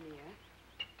a veneer.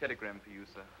 Telegram for you,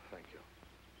 sir. Thank you.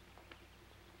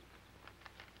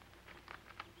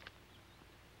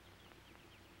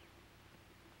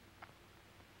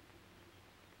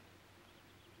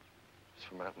 It's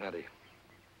from Aunt Nettie.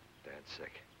 Dad's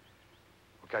sick.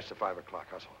 We'll catch the 5 o'clock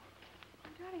hustle. Oh,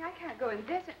 darling, I can't go in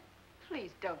this.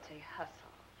 Please don't say hustle.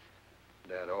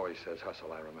 Dad always says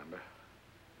hustle, I remember.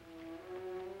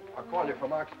 I'll call you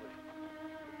from Oxford.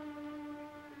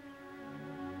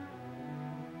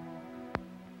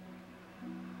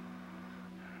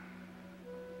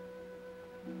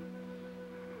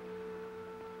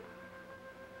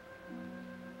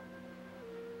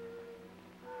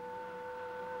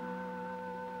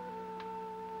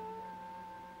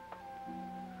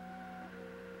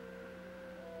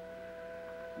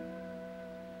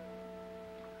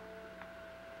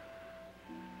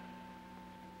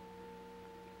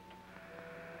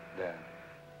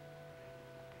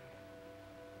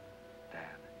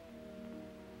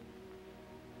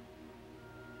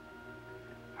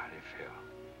 feel?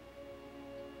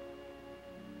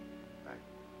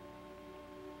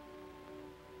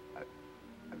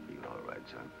 I feel all right,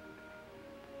 son.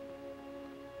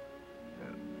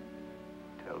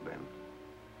 Tell Ben.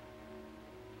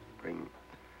 Bring...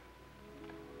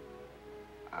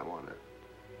 I want to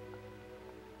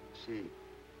see... He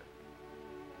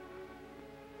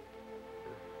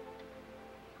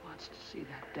wants to see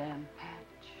that Dan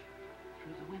Patch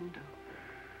through the window.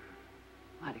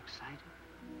 Might excite him.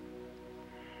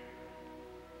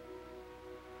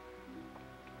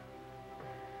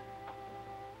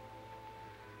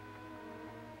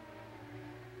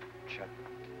 Chet.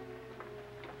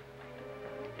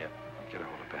 Yep. Get a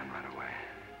hold of Ben right away.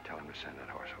 Tell him to send that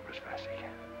horse over as fast as he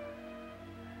can.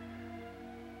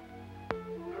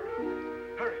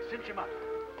 Hurry, cinch him up.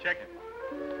 Check it.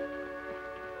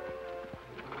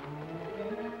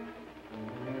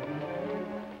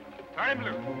 Turn him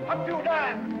loose. Up you,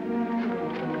 Dan!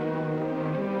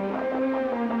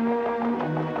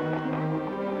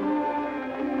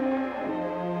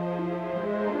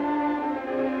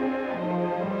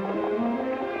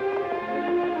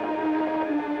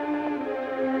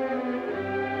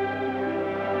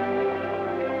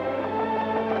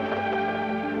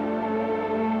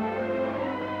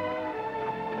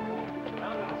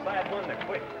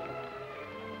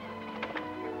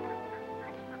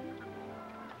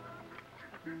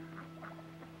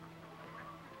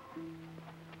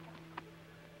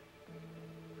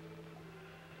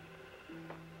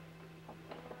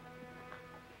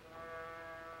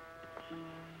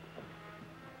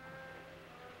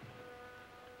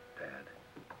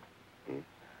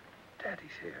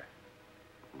 Daddy's here.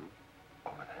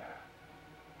 Over there.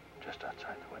 Just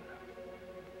outside the window.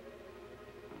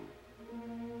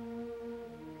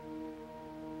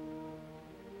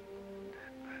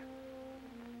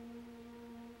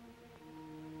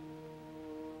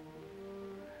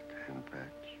 Dan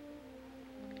Patch,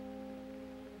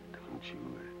 don't you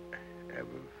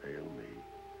ever fail me.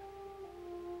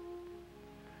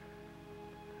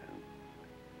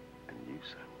 And you,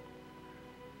 son,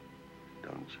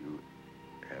 don't you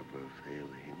ever fail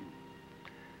him.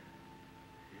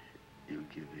 You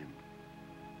give him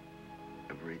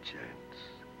every chance.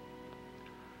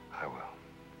 I will.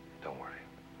 Don't worry.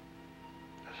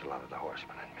 There's a lot of the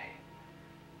horseman in me.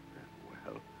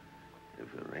 Well,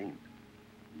 if there ain't,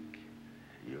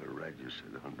 you're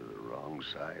registered under the wrong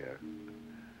sire.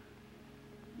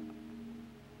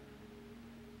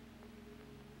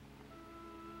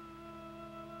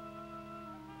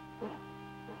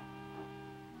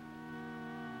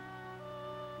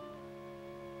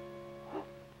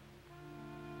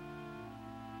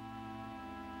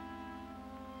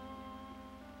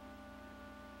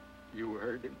 You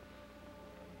heard him.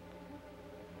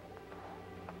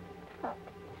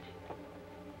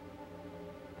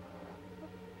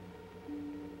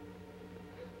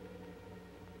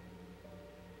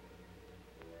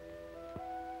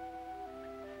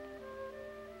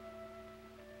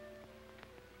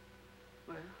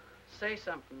 Well, say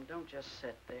something. Don't just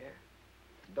sit there.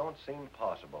 Don't seem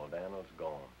possible. Daniel's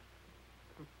gone.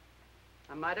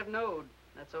 I might have knowed.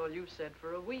 That's all you've said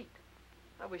for a week.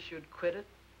 I wish you'd quit it.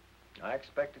 I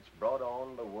expect it's brought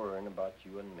on by worrying about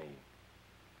you and me.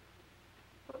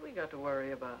 What we got to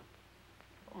worry about?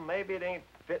 Well, maybe it ain't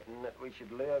fitting that we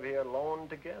should live here alone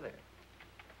together.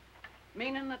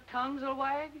 Meaning the tongues will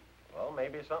wag? Well,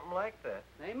 maybe something like that.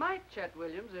 They might, Chet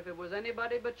Williams, if it was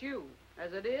anybody but you.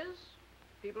 As it is,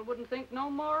 people wouldn't think no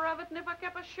more of it than if I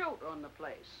kept a shoat on the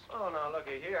place. Oh, now,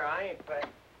 looky here. I ain't packed.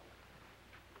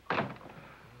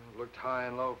 Looked high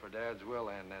and low for Dad's will,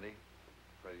 Aunt Nettie.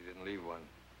 Afraid he didn't leave one.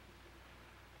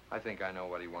 I think I know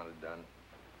what he wanted done.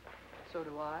 So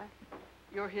do I.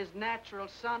 You're his natural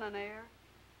son and heir.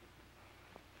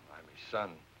 I'm his son.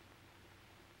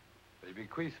 But he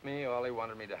bequeathed me all he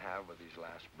wanted me to have with his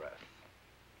last breath.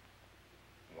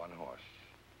 One horse.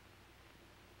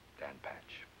 Dan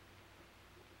Patch.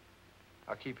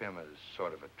 I'll keep him as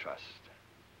sort of a trust.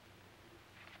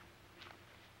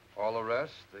 All the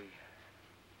rest, the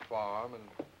farm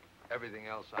and everything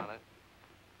else on it,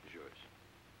 is yours.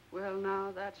 Well,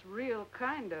 now, that's real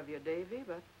kind of you, Davy,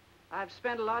 but I've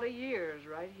spent a lot of years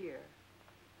right here.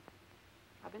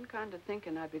 I've been kind of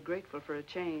thinking I'd be grateful for a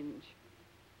change.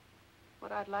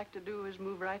 What I'd like to do is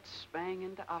move right spang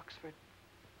into Oxford,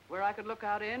 where I could look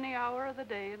out any hour of the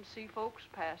day and see folks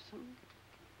passing.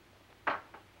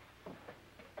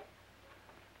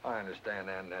 I understand,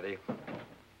 Aunt Nettie.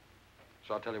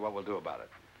 So I'll tell you what we'll do about it.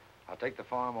 I'll take the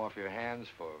farm off your hands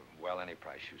for, well, any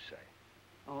price you say.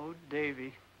 Oh,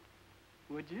 Davy.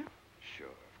 Would you? Sure,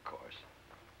 of course.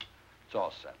 It's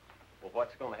all set. Well,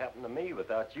 what's going to happen to me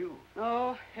without you?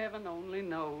 Oh, heaven only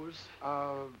knows.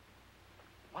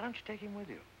 Why don't you take him with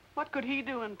you? What could he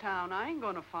do in town? I ain't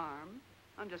gonna farm.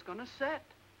 I'm just gonna set.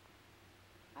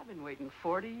 I've been waiting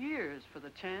 40 years for the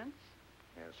chance.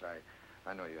 Yes,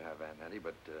 I know you have, Aunt Nettie,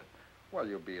 but, well,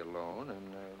 you'll be alone,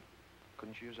 and,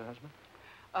 couldn't you use a husband?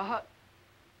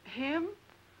 Him?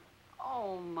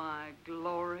 Oh, my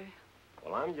glory.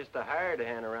 Well, I'm just a hired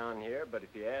hand around here, but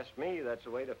if you ask me, that's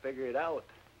the way to figure it out.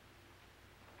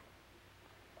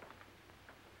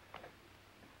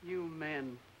 You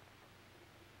men.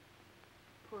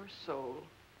 Poor soul.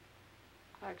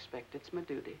 I expect it's my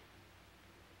duty.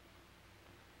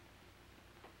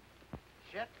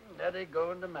 Chet and Daddy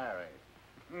going to marry.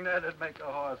 That'd make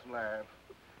a horse laugh.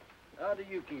 How do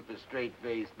you keep a straight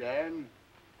face, Dan?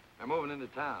 I'm moving into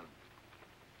town.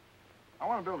 I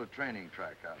want to build a training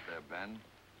track out there, Ben.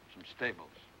 Some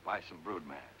stables, buy some brood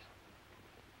mares.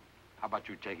 How about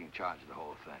you taking charge of the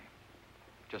whole thing?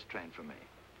 Just train for me.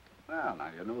 Well, now,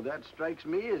 you know, that strikes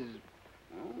me as...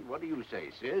 Well, what do you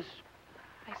say, sis?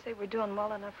 I say we're doing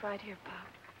well enough right here, Pop.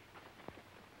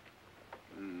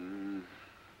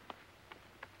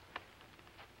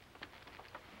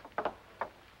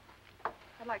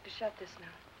 I'd like to shut this now.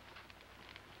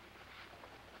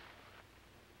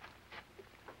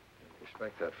 I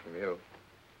expect that from you.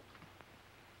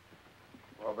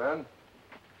 Well, Ben,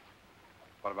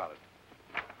 what about it?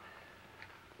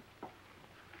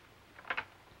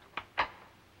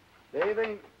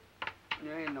 Davy,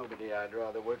 there ain't nobody I'd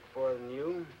rather work for than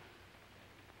you.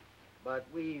 But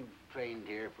we've trained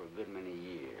here for a good many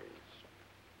years.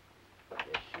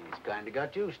 Guess she's kind of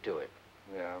got used to it.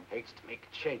 Yeah. Hates to make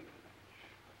a change.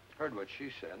 Heard what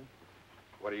she said.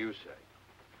 What do you say?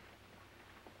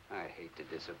 I hate to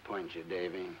disappoint you,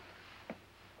 Davy.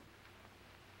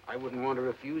 I wouldn't want to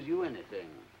refuse you anything.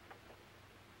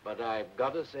 But I've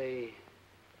got to say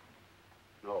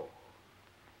no.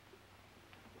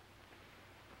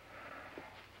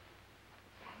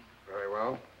 Very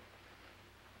well.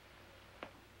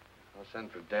 I'll send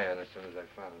for Dan as soon as I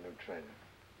find a new trainer.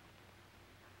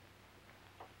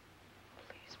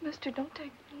 Please, mister, don't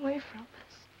take him away from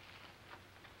us.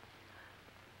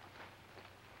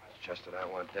 It's just that I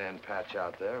want Dan Patch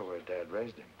out there where Dad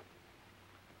raised him.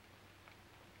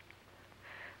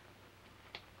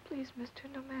 Please, mister,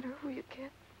 no matter who you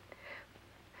get,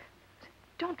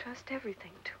 don't trust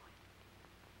everything to him.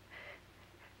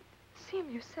 See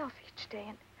him yourself each day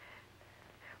and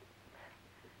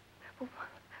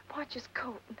watch his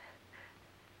coat and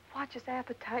watch his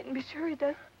appetite and be sure he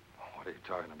does. What are you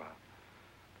talking about?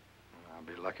 I'll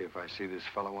be lucky if I see this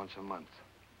fellow once a month.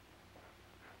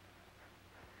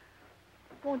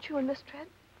 Won't you and Miss Trent,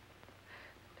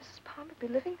 Mrs. Palmer, be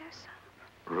living there, son?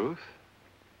 Ruth?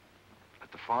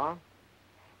 At the farm?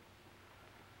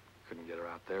 Couldn't get her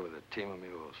out there with a team of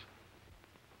mules.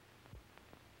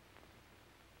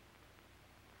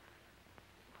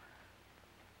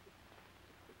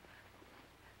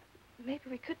 Maybe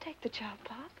we could take the child,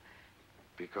 Pop.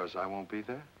 Because I won't be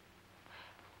there?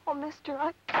 Oh, mister,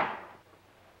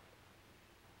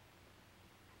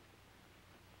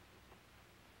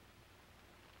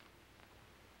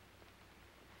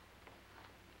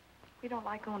 We don't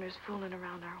like owners fooling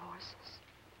around our horses.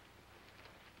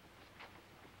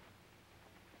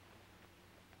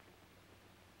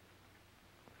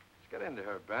 Let's get into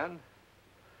her, Ben.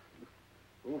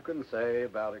 Who can say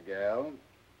about a gal?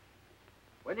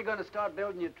 When you going to start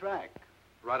building your track?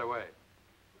 Right away.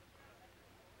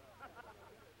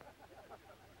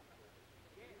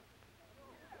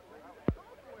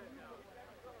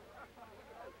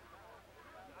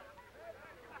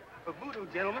 For voodoo,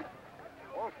 gentlemen.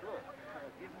 Oh, sure.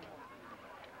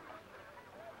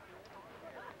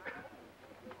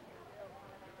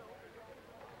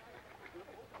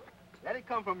 Let it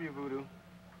come from you, voodoo.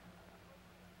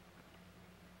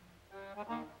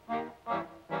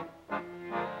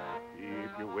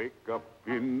 If you wake up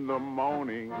in the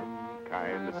morning,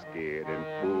 kinda scared and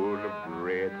full of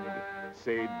dread,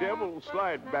 say, devil,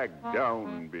 slide back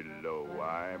down below.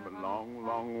 I'm a long,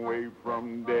 long way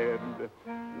from dead.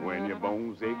 When your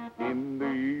bones ache in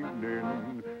the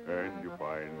evening and you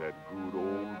find that good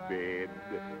old bed,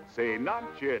 say, not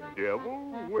yet,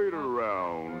 devil, wait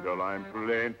around till I'm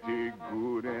plenty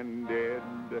good and dead.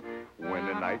 When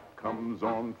the night comes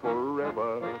on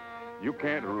forever, you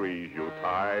can't raise your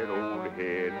tired old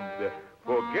head.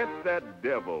 Forget that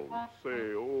devil,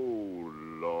 say, oh,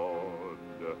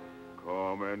 Lord,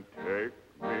 come and take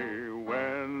me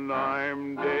when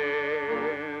I'm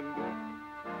dead.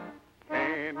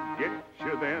 Can't get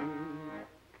you then,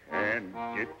 can't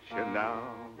get you now.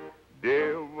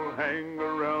 Devil hang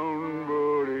around,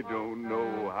 but he don't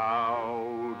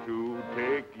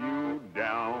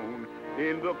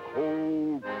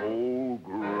cold, cold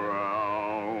ground.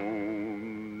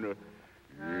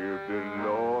 If the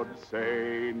Lord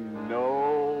say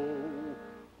no,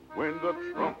 when the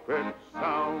trumpet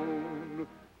sound,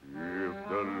 if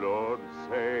the Lord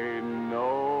say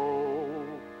no,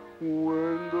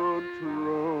 when the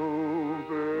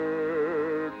trumpet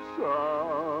sound.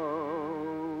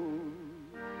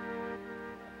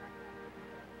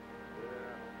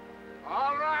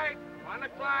 All right, 1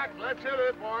 o'clock. Let's hit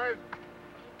it, boys.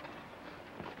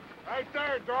 Right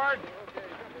there, George.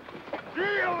 Gee,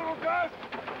 you little Gus.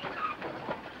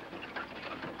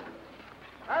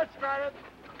 That's got it.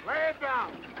 Lay it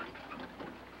down.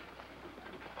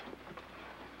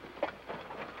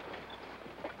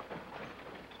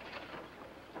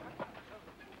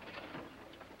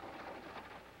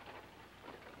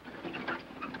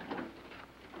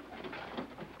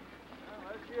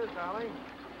 Darling.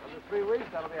 Under 3 weeks,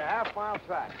 that'll be a half-mile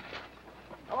track.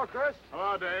 Hello, Chris.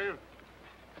 Hello, Dave.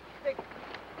 Hey,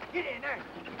 get in there.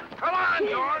 Come on,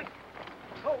 George.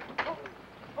 Oh, oh,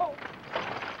 oh,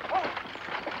 oh.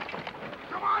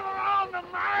 Come on around the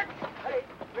mark. Hey,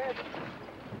 Red.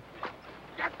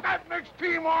 Get that mixed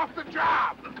team off the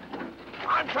job.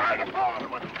 I'm tired of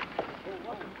pulling with it.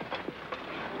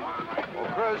 Oh,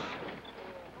 Chris.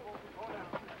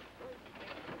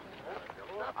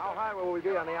 How high will we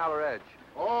be on the outer edge?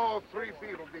 Oh, 3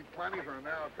 feet will be plenty for a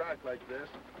narrow track like this.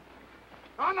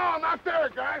 Oh, no, not there,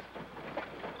 guys.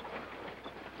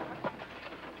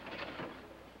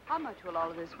 How much will all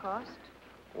of this cost?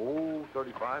 Oh,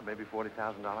 $35,000, maybe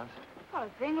 $40,000. For a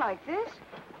thing like this?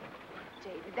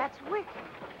 David, that's wicked.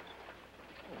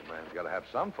 Oh, man's got to have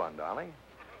some fun, darling.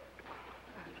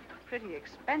 Pretty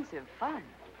expensive fun.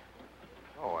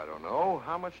 Oh, I don't know.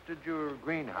 How much did your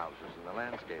greenhouses and the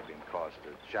landscaping cost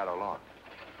at Shadow Lawn?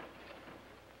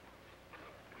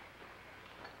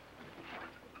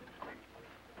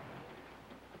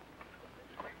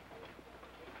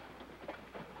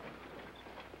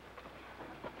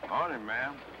 Morning,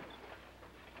 ma'am.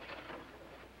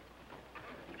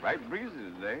 Right breezy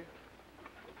today.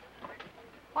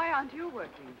 Why aren't you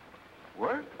working?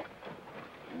 Work?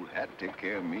 Who'd have to take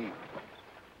care of me?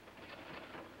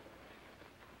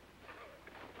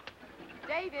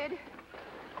 David!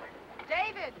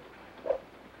 David!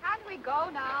 Can't we go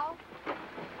now?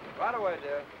 Right away,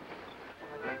 dear.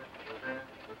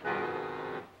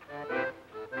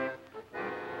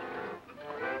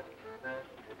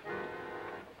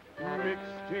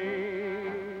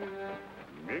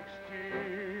 Mixed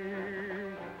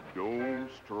team, don't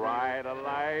stride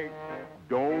alike,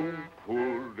 don't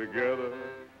pull together,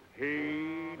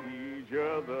 hate each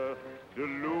other,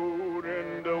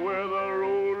 deluding the weather,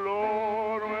 oh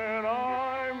Lord, when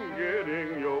I'm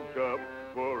getting yoked up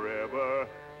forever,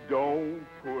 don't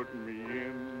put me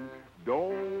in,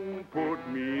 don't put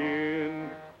me in,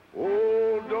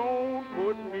 oh, don't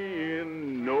put me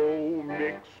in no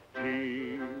mixed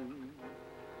team.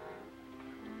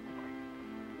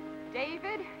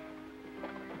 David?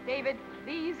 David,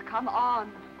 please come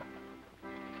on.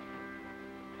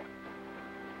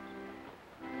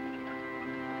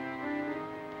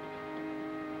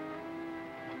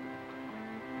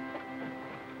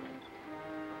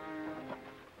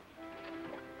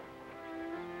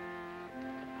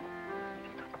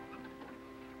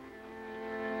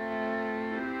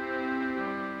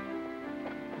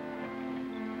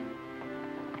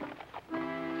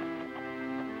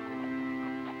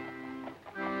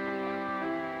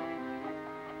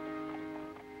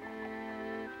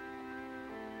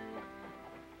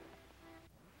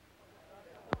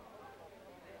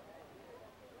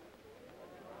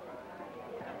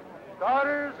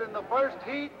 Starters in the first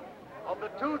heat of the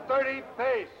 2:30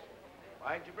 pace.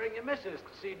 Why'd you bring your missus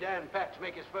to see Dan Patch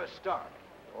make his first start?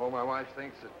 Oh, my wife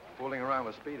thinks that fooling around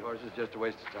with speed horses is just a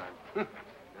waste of time.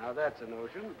 Now, that's a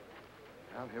notion.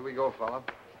 Well, here we go, fella.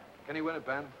 Can he win it,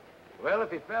 Ben? Well,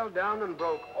 if he fell down and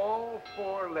broke all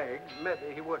 4 legs,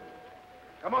 maybe he wouldn't.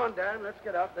 Come on, Dan, let's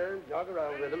get out there and jog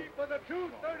around with him. For the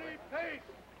 2:30 pace.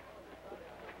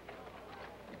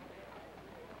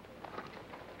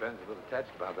 Ben's a little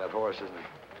touched about that horse, isn't he?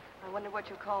 I wonder what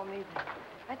you'll call me then.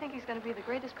 I think he's going to be the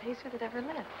greatest pacer that ever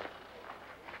lived.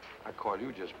 I call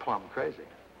you just plumb crazy.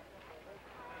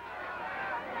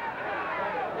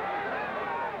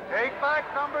 Take back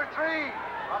number 3.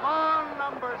 Come on,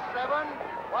 number 7.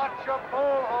 Watch your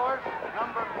pole horse,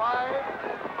 number 5.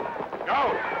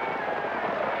 Go!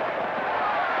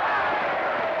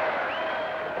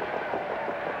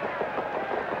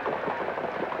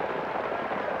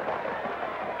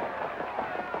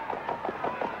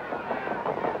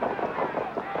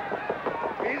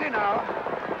 Easy now.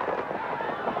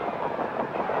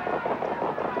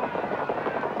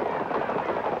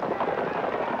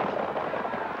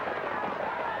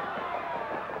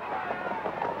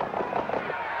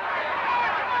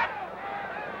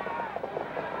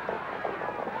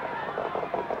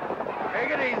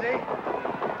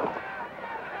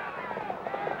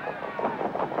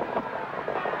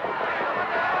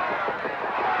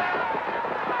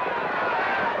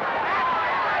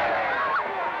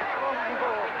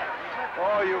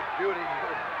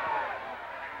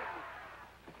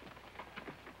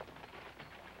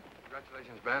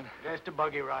 Ben? Just a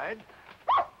buggy ride.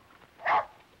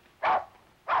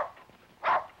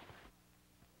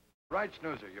 Right,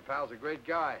 Snoozer. Your pal's a great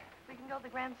guy. We can go to the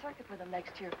Grand Circuit with him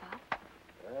next year, Pop.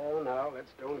 Well, now,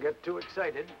 let's don't get too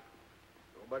excited.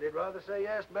 Nobody'd rather say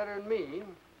yes better than me.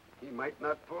 He might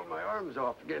not pull my arms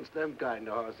off against them kind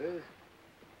of horses.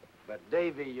 But,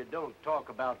 Davy, you don't talk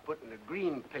about putting a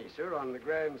green pacer on the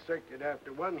Grand Circuit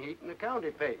after one heat in the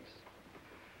county pace.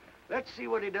 Let's see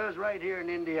what he does right here in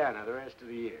Indiana the rest of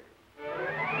the year. The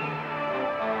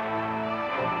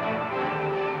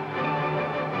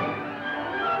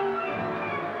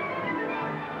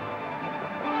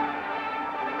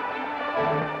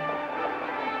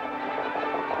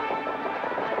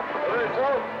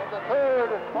results of the third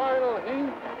and final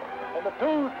heat of the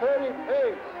 2:30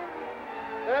 pace.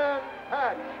 Dan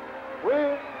Patch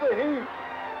wins the heat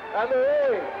and the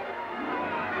race.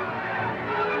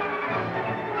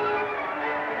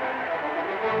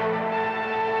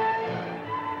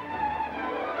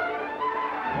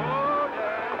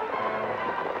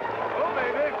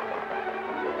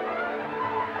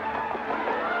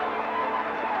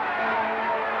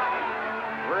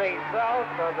 Result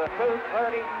of the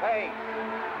 2:30 pace.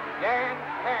 Dan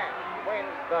Patch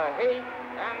wins the heat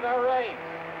and the race.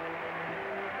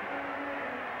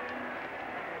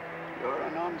 You're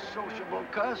an unsociable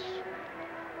cuss.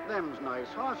 Them's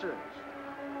nice horses.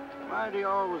 Why do you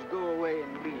always go away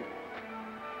and leave 'em?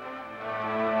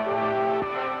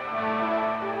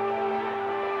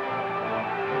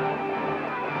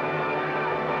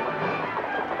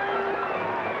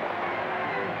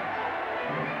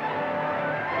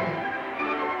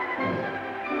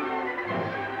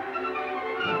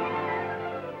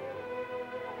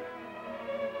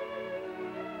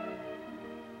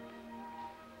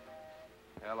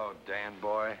 Hello, Dan,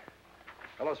 boy.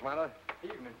 Hello, Smiler.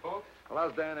 Evening, folks. Well,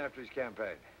 how's Dan after his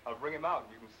campaign? I'll bring him out.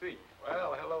 You can see.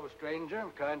 Well, hello, stranger.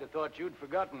 Kind of thought you'd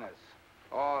forgotten us.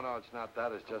 Oh, no, it's not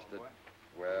that. It's just that,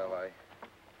 well,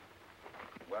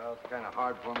 it's kind of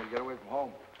hard for me to get away from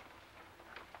home.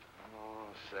 Oh,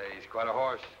 say, he's quite a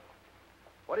horse.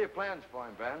 What are your plans for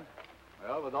him, Ben?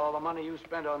 Well, with all the money you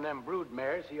spent on them brood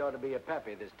mares, he ought to be a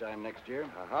pappy this time next year.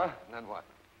 Uh-huh. And then what?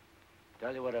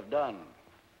 Tell you what I've done.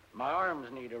 My arms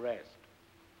need a rest.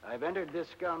 I've entered this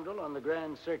scoundrel on the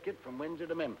Grand Circuit from Windsor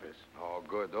to Memphis. Oh,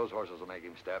 good. Those horses will make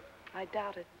him step. I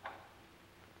doubt it.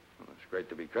 Well, it's great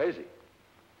to be crazy.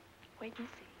 Wait and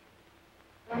see.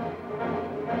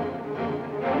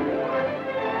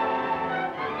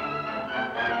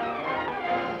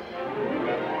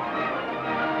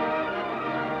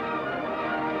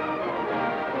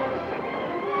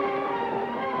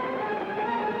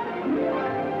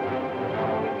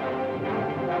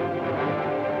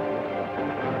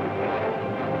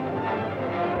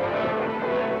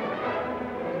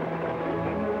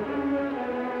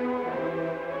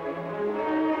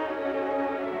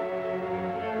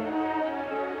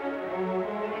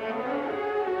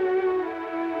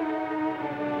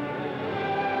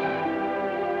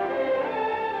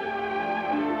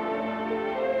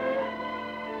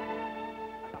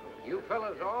 You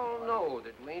fellas all know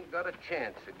that we ain't got a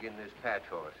chance again this Patch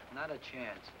horse. Not a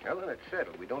chance. Well, then it's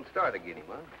settled. We don't start again him,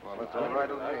 huh? Well, that's all right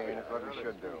with me. That's what we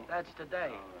should do. That's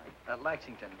today at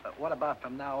Lexington. But what about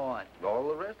from now on? All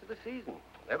the rest of the season.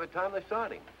 Every time they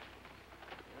start him.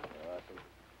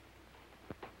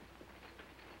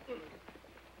 You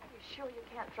sure you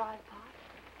can't drive, Pop?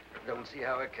 Don't see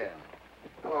how I can.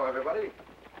 Hello, everybody.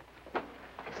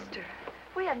 Mister,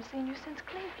 we haven't seen you since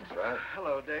Cleveland. That's right.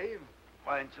 Hello, Dave.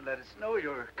 Why didn't you let us know you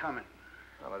were coming?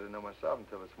 Well, I didn't know myself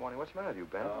until this morning. What's the matter with you,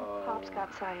 Ben? Pop's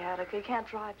got sciatica. He can't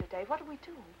drive today. What do we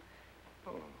do?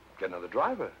 Oh, get another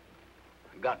driver.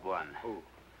 Got one. Who?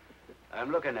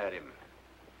 I'm looking at him.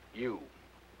 You.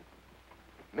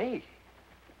 Me?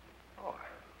 Oh,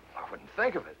 I wouldn't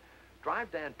think of it.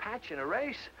 Drive Dan Patch in a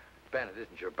race? Ben, it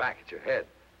isn't your back, it's your head.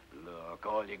 Look,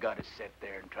 all you got is sit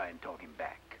there and try and talk him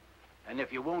back. And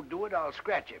if you won't do it, I'll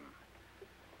scratch him.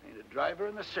 Ain't a driver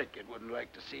in the circuit wouldn't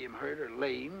like to see him hurt or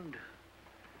lamed.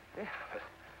 Yeah, but,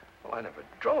 well, I never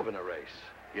drove in a race.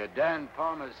 You're Dan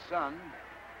Palmer's son.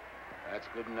 That's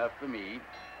good enough for me.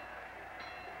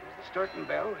 There's the starting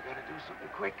bell. We gotta do something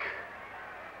quick.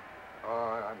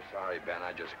 Oh, I'm sorry, Ben.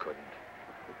 I just couldn't.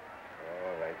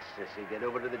 All right, sissy. Get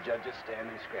over to the judge's stand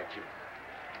and scratch him.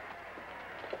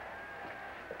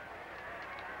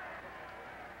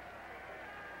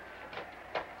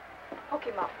 Hook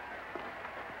him up.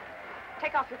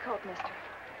 Take off your coat, mister.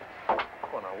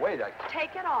 Oh, now, wait.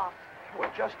 Take it off.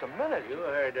 Well, just a minute. You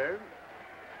heard her.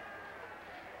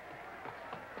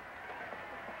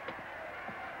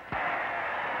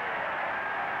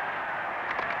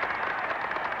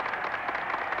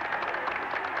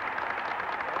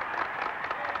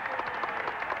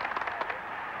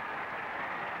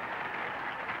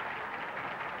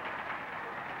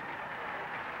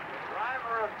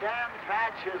 Dan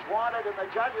Patch is wanted in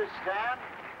the judges' stand.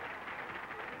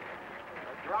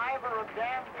 The driver of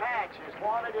Dan Patch is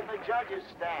wanted in the judges'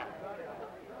 stand.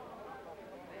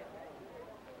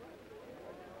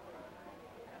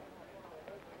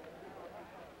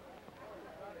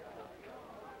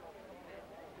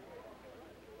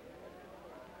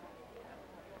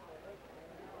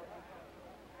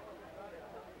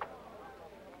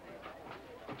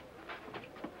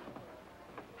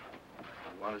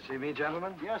 Want to see me,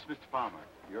 gentlemen? Yes, Mr. Palmer.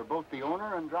 You're both the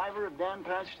owner and driver of Dan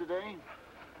Patch today?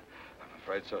 I'm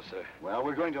afraid so, sir. Well,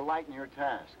 we're going to lighten your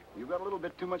task. You've got a little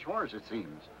bit too much horse, it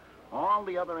seems. All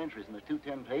the other entries in the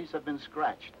 2:10 pace have been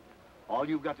scratched. All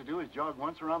you've got to do is jog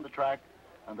once around the track,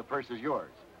 and the purse is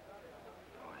yours.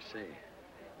 Oh, I see.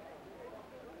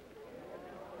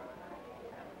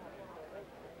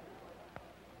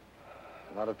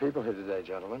 A lot of people here today,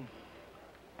 gentlemen.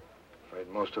 Afraid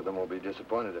most of them will be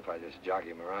disappointed if I just jog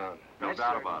him around. No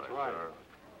doubt about it, sir.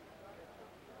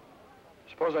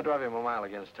 Suppose I drive him a mile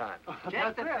against time.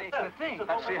 Just the thing.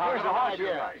 Let's see how hard you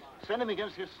like. Send him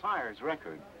against his sire's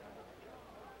record.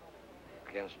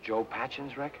 Against Joe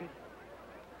Patchen's record?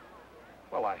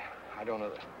 Well, I don't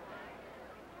know.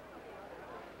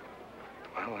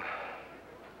 Well,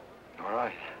 all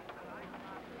right.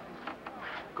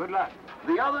 Good luck.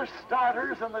 The other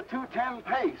starters in the 2:10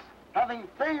 pace, having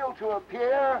failed to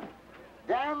appear,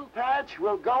 Dan Patch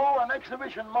will go an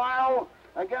exhibition mile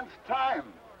against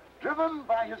time, driven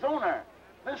by his owner,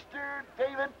 Mr.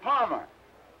 David Palmer.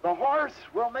 The horse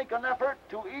will make an effort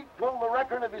to equal the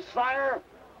record of his sire,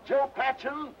 Joe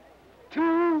Patchen,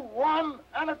 2-1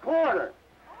 1/4.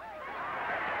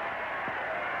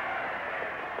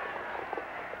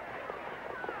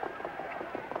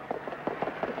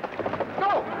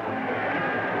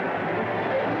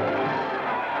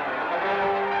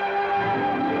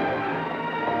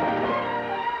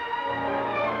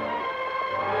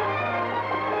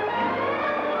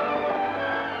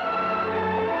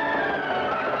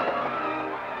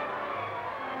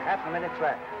 Half a minute's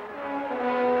left.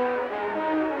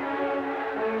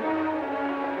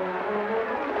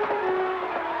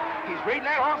 He's rating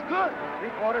that horse good.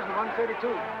 3/4 and 132.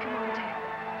 Come on, Dan.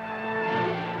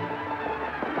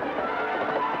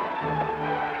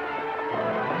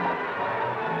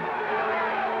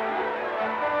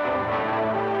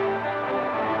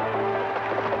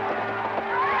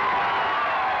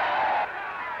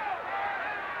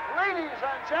 Ladies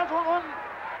and gentlemen,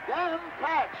 Dan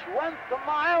Patch went the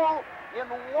mile in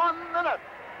 1 minute,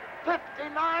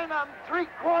 59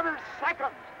 3/4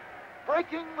 seconds,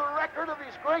 breaking the record of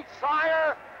his great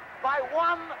sire by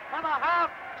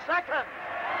 1.5 seconds.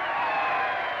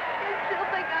 You still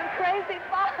think I'm crazy,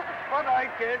 Bob? What I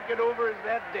can't get over is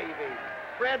that Davy.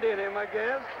 Fred hit him, I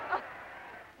guess.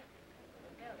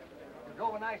 You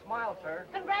drove a nice mile, sir.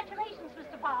 Congratulations,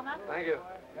 Mr. Palmer. Thank you.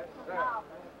 Yes, sir.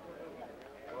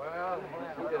 Well,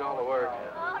 you did all the work.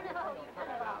 Oh, no.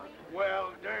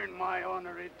 Well, darn my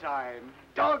honorary time.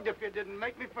 Dogged if you didn't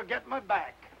make me forget my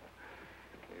back.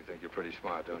 You think you're pretty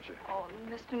smart, don't you? Oh,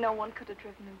 mister, no one could have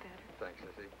driven him better. Thanks,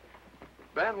 Sissy.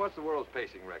 Ben, what's the world's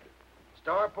pacing record?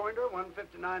 Star Pointer,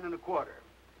 159 1/4.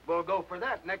 We'll go for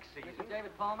that next season. Mr.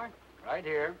 David Palmer? Right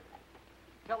here.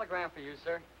 Telegram for you,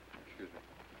 sir. Excuse me.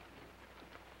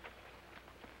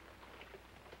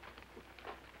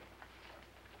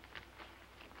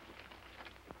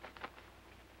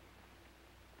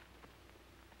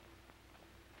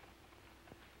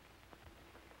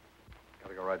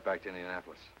 Gotta go right back to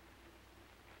Indianapolis.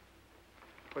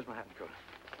 Where's my hat and coat?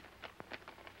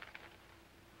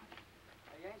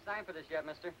 You ain't signed for this yet,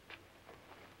 mister.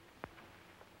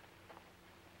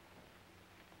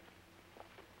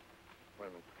 Wait a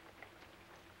minute.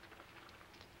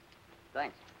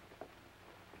 Thanks.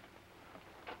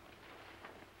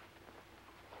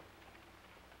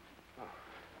 Oh.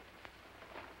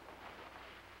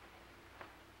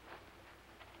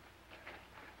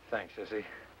 Thanks, Sissy.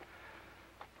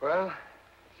 Well,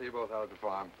 see you both out at the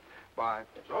farm. Bye.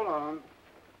 So long.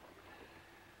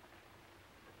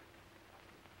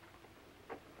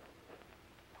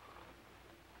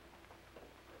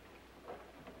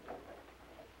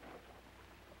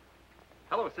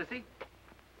 Hello, Sissy.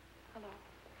 Hello.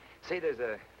 Say, there's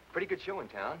a pretty good show in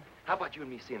town. How about you and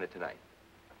me seeing it tonight?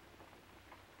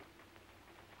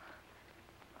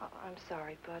 Oh, I'm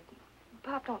sorry, Bud.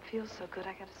 Pop don't feel so good.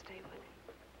 I gotta stay with him.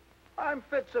 I'm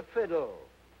fit's a fiddle.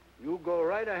 You go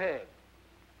right ahead.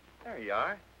 There you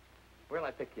are. Where'll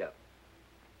I pick you up?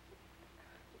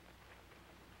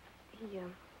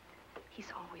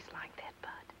 He's always like that,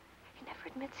 Bud. He never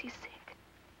admits he's sick.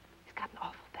 He's got an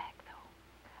awful back, though.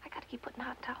 I gotta keep putting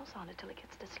hot towels on it till he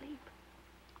gets to sleep.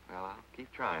 Well, I'll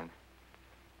keep trying.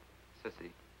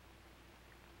 Sissy,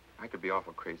 I could be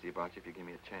awful crazy about you if you give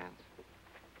me a chance.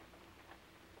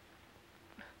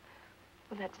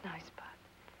 Well, that's nice, Bud.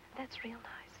 That's real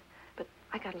nice. But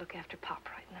I gotta look after Pop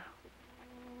right now.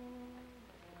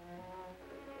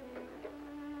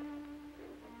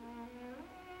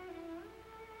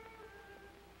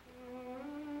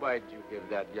 Why'd you give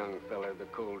that young fella the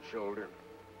cold shoulder?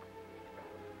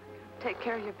 Take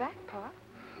care of your back, Pop.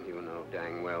 You know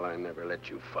dang well I never let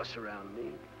you fuss around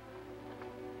me.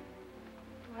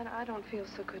 I don't feel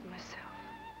so good myself.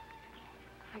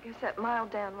 I guess that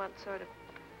mild down one sort of...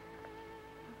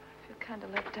 I feel kind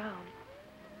of let down.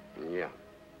 Yeah.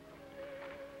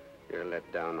 You're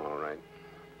let down, all right.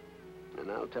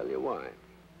 And I'll tell you why.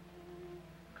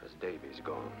 Because Davy's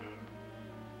gone.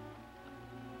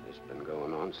 It's been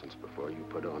going on since before you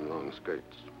put on long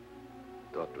skirts.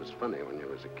 Thought it was funny when you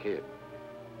was a kid.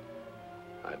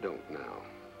 I don't now.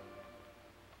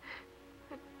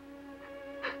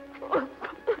 What are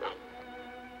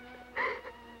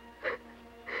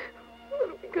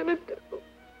we gonna do?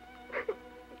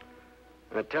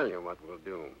 I tell you what we'll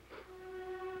do.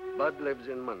 Bud lives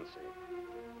in Muncie.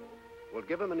 We'll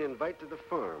give him an invite to the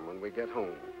farm when we get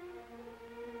home.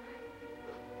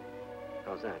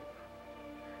 How's that?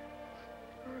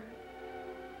 All right.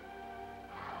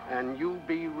 And you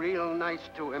be real nice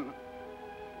to him.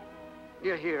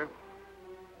 You hear?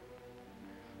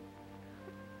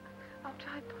 I'll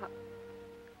try, Pop.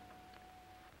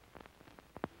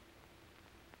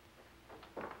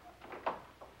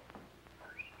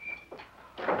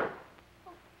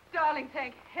 Darling,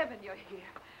 thank heaven you're here.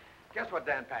 Guess what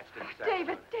Dan Patch did this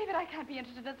David, David, I can't be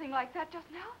interested in a thing like that just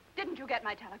now. Didn't you get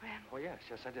my telegram? Oh, yes,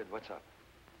 I did. What's up?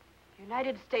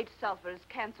 United States Sulphur has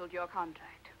canceled your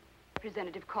contract.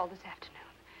 Representative called this afternoon.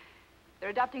 They're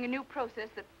adopting a new process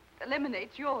that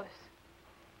eliminates yours.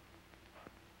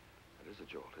 That is a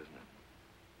jolt, isn't it?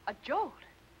 A jolt?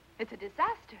 It's a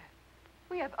disaster.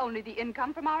 We have only the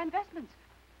income from our investments.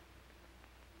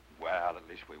 Well, at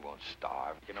least we won't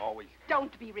starve. You can always...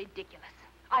 Don't be ridiculous.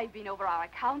 I've been over our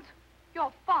accounts.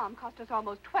 Your farm cost us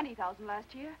almost $20,000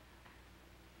 last year.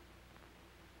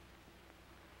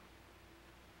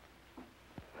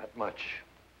 That much.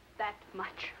 That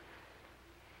much.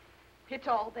 It's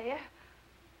all there.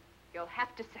 You'll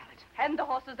have to sell it. And the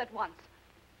horses at once.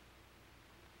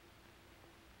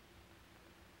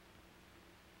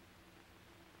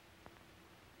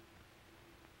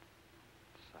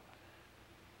 Sell it.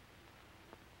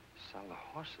 Sell the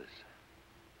horses.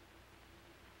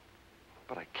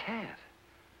 But I can't.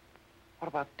 What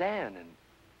about Dan and...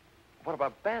 What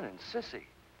about Ben and Sissy?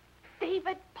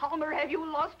 David Palmer, have you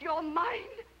lost your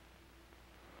mind?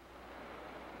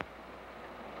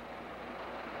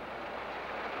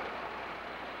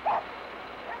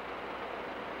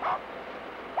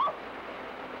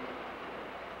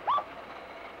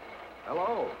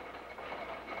 Hello.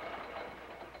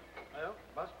 Well,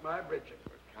 bust my britches.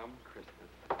 Come,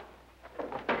 Christmas.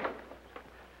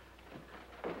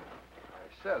 I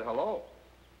said hello.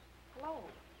 Hello.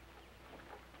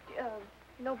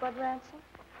 No Bud Ransom?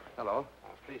 Hello.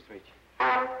 Please reach.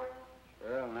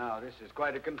 Well, now, this is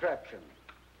quite a contraption.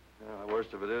 Yeah, the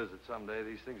worst of it is that someday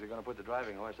these things are going to put the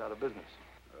driving horse out of business.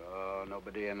 Oh,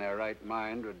 nobody in their right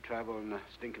mind would travel in a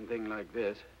stinking thing like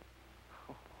this.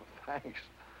 Oh, thanks.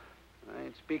 I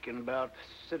ain't speaking about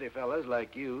city fellas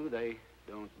like you. They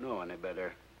don't know any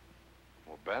better.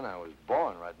 Well, Ben, I was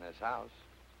born right in this house.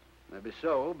 Maybe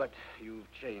so, but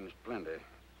you've changed plenty.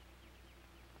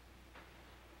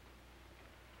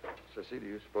 Sissy, do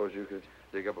you suppose you could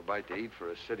dig up a bite to eat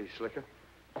for a city slicker?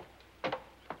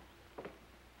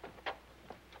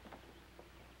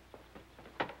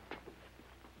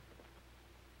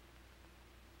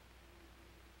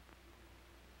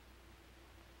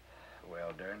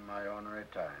 Well, during my ornery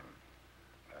time,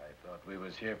 I thought we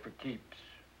was here for keeps.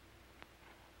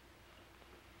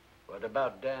 What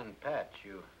about Dan Patch?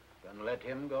 You gonna let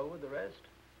him go with the rest?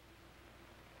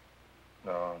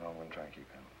 No, I'm gonna try and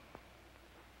keep him.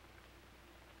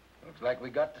 Looks like we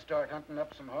got to start hunting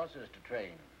up some horses to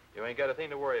train. You ain't got a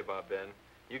thing to worry about, Ben.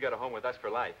 You got a home with us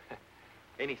for life.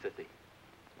 Ain't he, Sissy?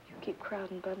 You keep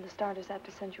crowding, Bud, and the starters have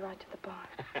to send you right to the barn.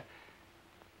 I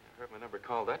heard my number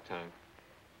called that time.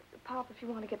 Pop, if you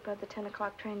want to get Bud the 10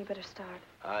 o'clock train, you better start.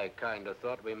 I kind of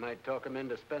thought we might talk him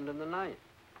into spending the night.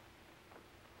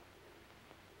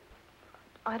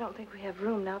 I don't think we have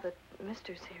room now that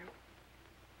Mister's here.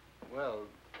 Well,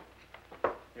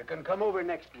 you can come over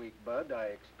next week, Bud. I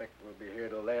expect we'll be here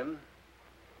till then.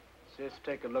 Sis,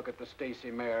 take a look at the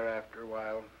Stacy mare after a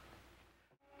while.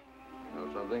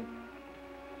 Know something?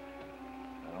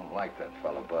 I don't like that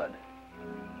fellow, Bud.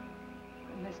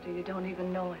 Mister, you don't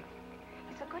even know him.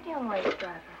 He's a good young race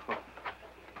driver.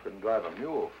 Couldn't drive a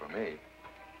mule for me.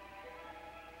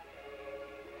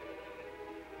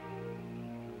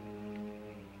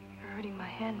 You're hurting my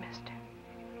hand, mister.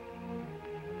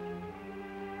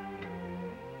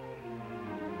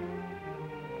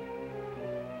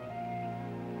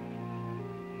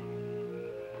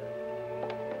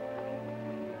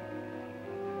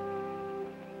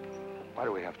 Why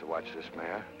do we have to watch this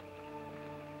mare?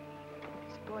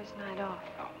 It's boys' night off.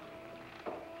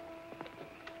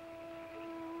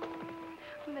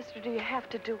 Oh, mister, do you have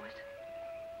to do it?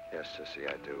 Yes, Sissy,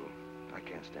 I do. I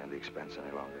can't stand the expense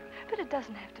any longer. But it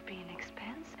doesn't have to be an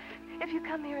expense. If you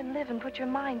come here and live and put your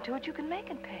mind to it, you can make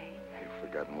it pay. You've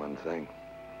forgotten one thing.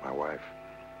 My wife,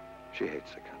 she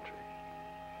hates the country.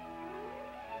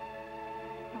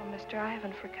 No, mister, I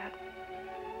haven't forgotten.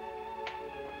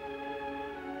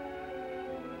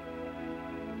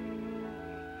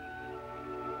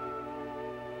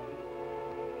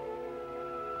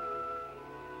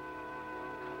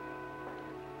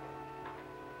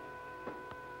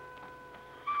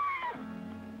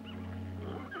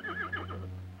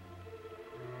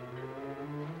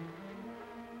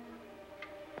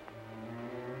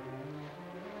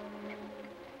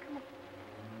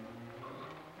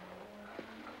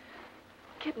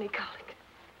 Kidney colic.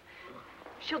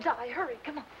 She'll die. Hurry,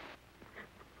 come on.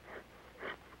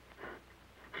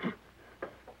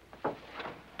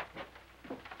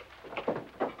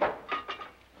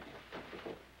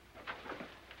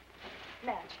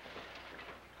 Madge,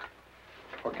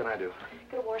 What can I do?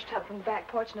 get a wash tub from the back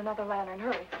porch and another lantern.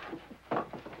 Hurry.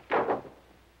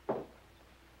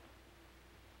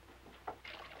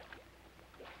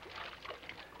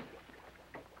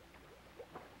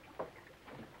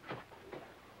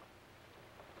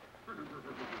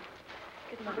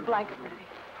 Get another blanket ready.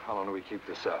 How long do we keep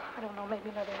this up? I don't know, maybe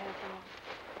another half hour.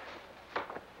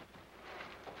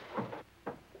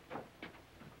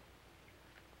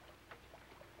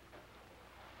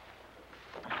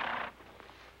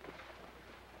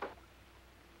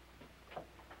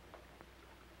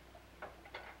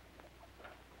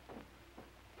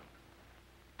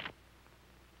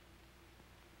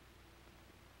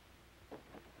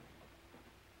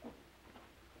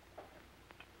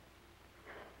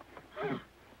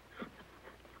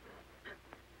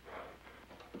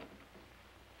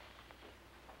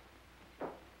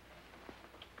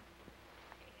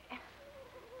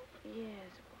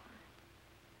 Yes, boy.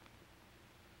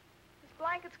 This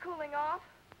blanket's cooling off.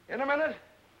 In a minute.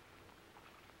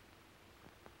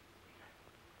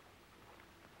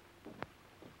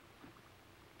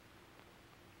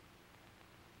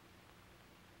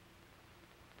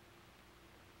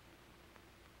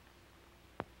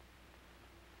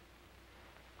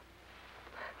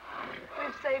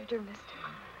 We've saved her, mister.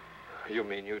 You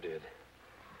mean you did?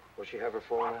 Will she have her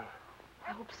fall now?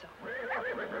 I hope so.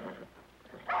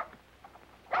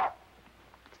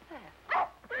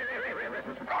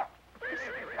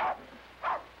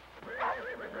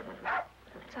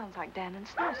 Sounds like Dan and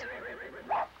Snow's.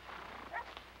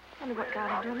 Wonder what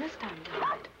got into him this time of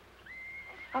night.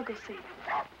 I'll go see.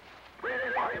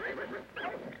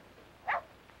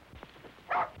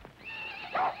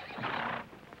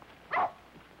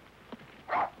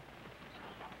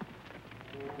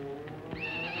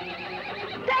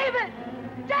 David!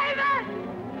 David!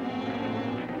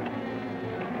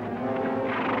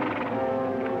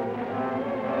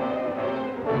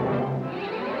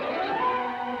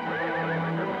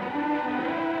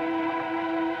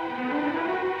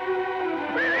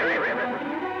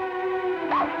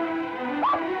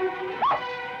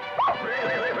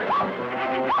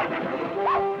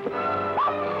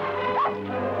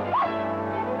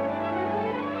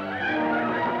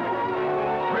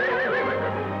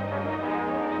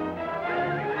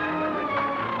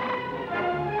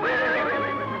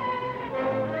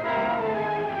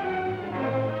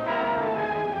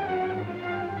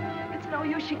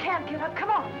 She can't get up. Come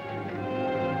on.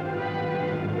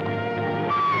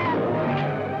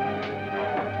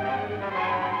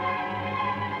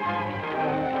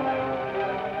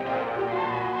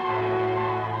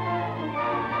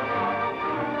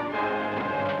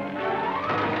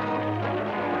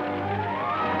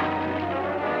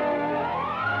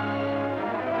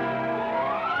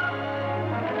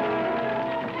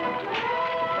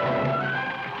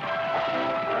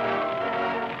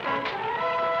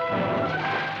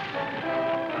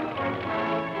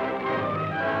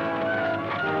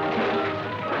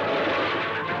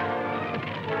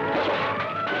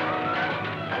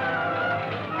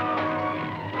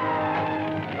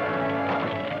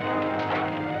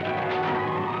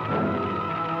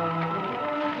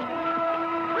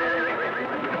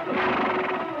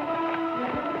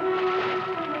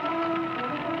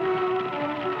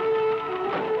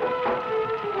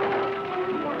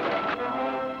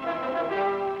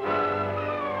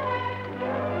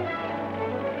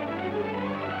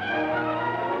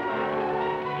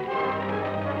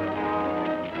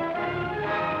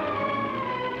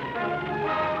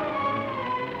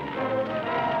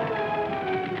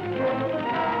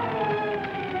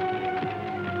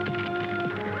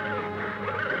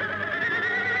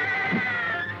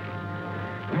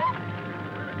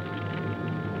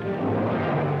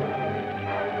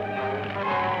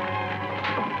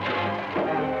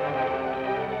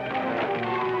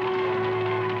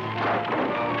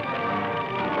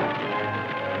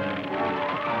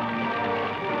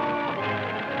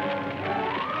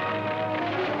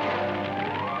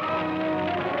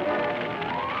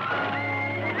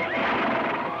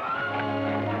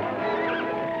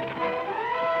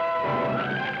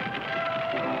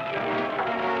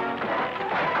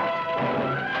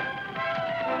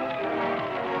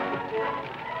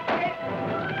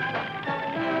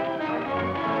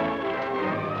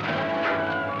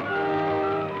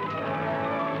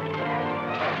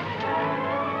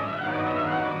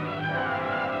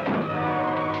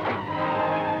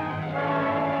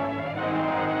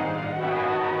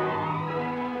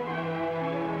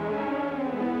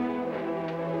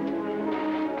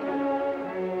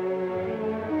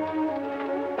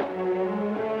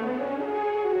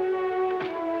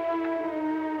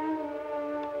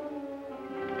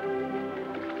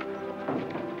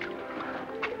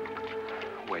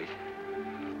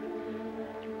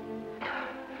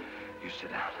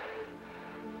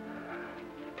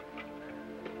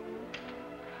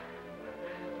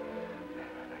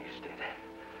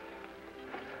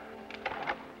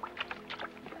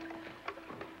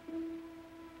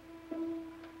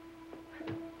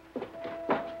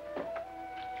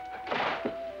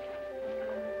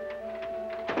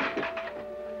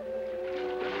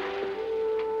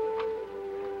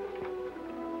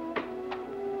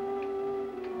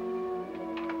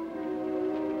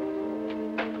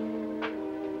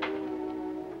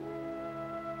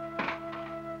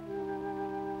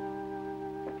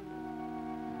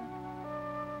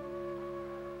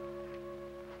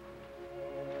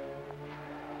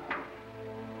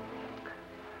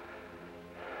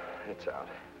 It's out.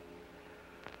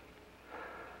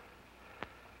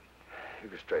 You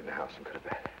go straight in the house and go to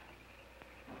bed.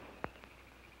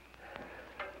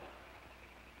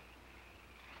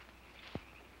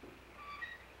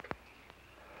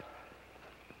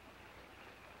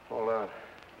 Hold on.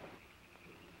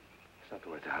 It's not the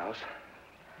way at the house.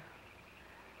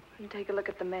 And take a look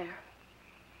at the mare.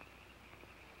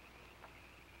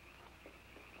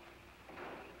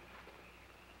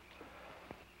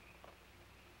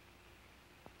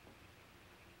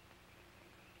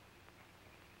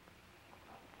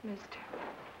 Mister.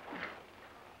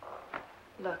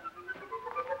 Look.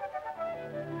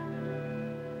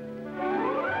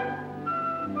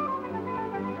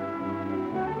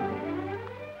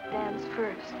 Dan's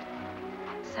first.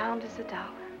 Sound as a dollar.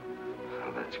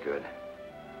 Oh, that's good.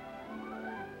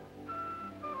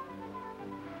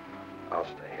 I'll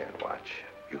stay here and watch.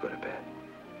 You go to bed.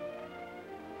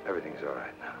 Everything's all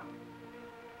right now.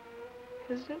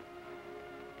 Is it?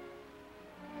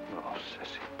 No,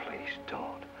 Sissy, please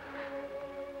don't.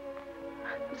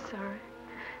 I'm sorry.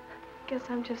 Guess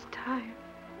I'm just tired.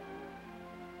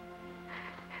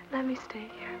 Let me stay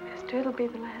here, mister. It'll be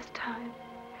the last time.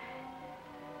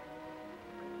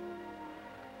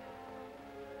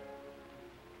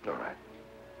 All right.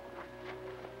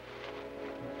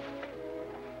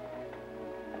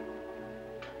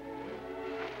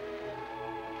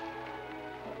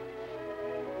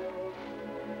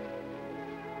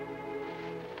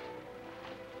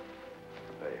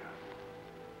 There you are.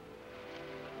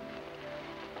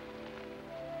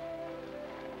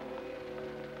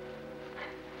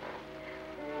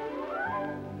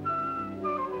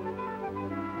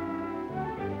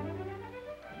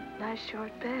 Nice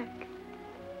short back.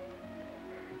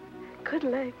 Good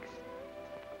legs.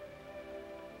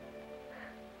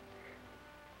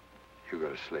 You go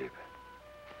to sleep.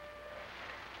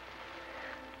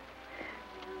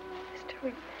 Mister,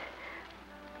 we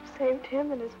saved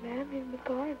him and his mammy in the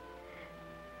barn.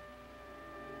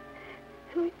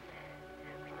 And we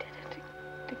did it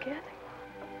together.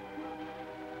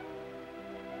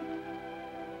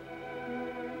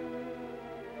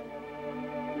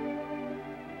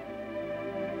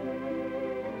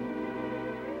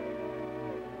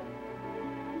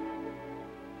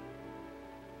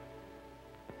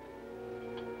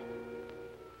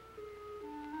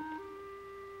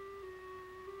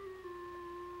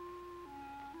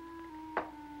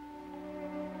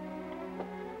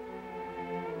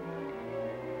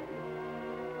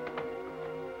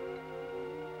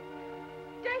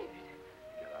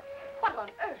 What on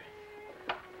earth?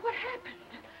 What happened?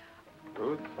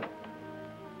 Ruth?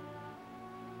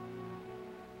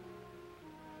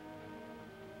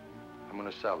 I'm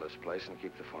going to sell this place and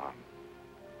keep the farm.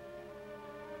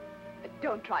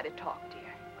 Don't try to talk,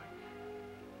 dear.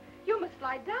 You must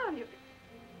lie down.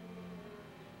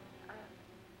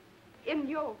 In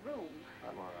your room.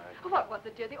 I'm all right. What was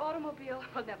it, dear? The automobile?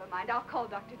 Well, never mind. I'll call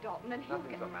Dr. Dalton and he'll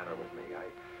Nothing's get... the matter with me.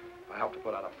 I helped to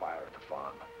put out a fire at the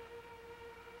farm.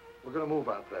 We're going to move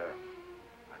out there.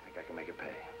 I think I can make it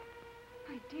pay.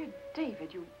 My dear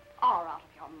David, you are out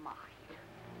of your mind.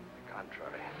 The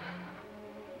contrary.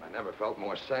 I never felt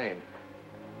more sane.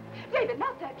 David,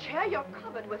 not that chair. You're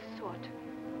covered with soot.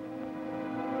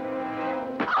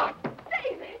 Oh,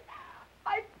 David!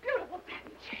 My beautiful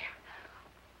satin chair.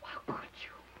 How could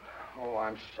you? Oh,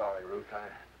 I'm sorry, Ruth. I'm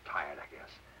tired, I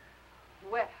guess.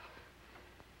 Well,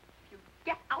 if you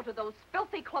get out of those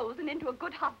filthy clothes and into a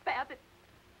good hot bath, it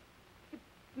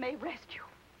may rest you.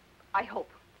 I hope.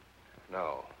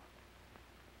 No.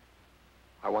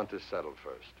 I want this settled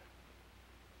first.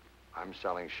 I'm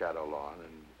selling Shadow Lawn,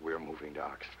 and we're moving to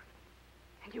Oxford.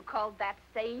 And you call that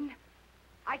sane?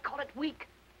 I call it weak.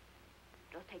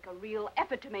 It'll take a real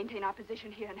effort to maintain our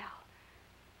position here now.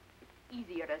 It's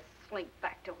easier to slink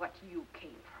back to what you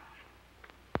came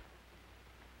from.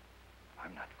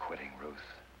 I'm not quitting, Ruth.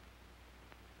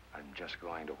 I'm just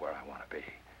going to where I want to be.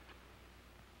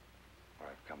 Where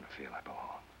I've come to feel I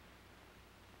belong.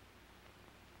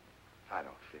 I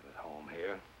don't feel at home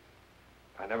here.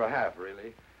 I never have,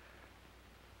 really.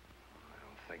 I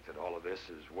don't think that all of this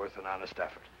is worth an honest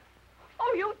effort.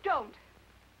 Oh, you don't?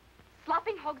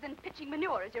 Slopping hogs and pitching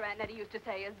manure, as your Aunt Nettie used to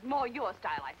say, is more your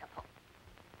style, I suppose.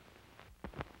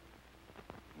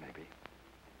 Maybe.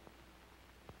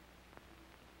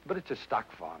 But it's a stock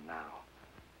farm now.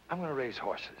 I'm going to raise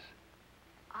horses.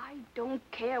 I don't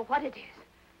care what it is.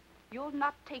 You'll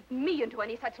not take me into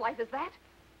any such life as that.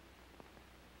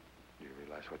 Do you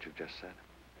realize what you've just said?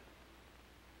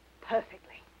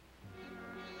 Perfectly.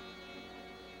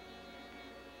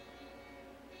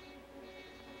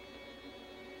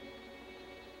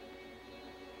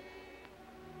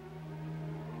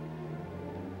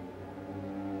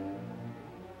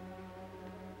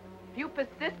 you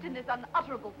persist in this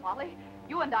unutterable folly,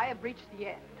 you and I have reached the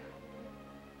end.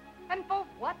 And for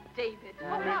what, David? For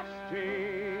what?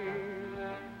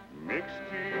 Mixed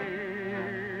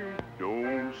team,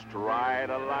 don't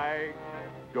stride alike,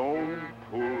 don't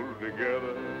pull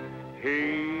together,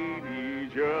 hate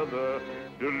each other,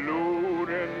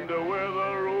 deluding the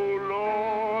weather, oh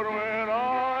Lord, when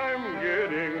I'm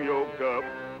getting yoked up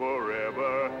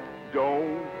forever,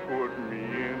 don't put me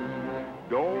in,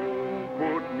 don't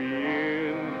put me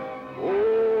in,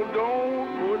 oh,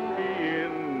 don't put me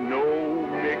in no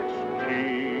mixed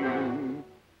team.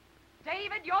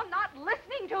 David, you're not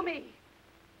listening to me.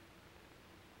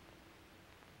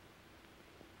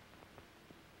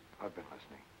 I've been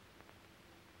listening.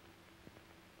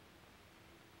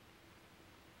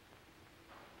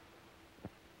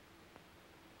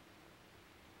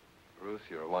 Ruth,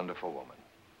 you're a wonderful woman.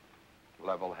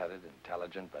 Level-headed,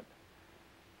 intelligent, but,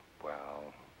 well,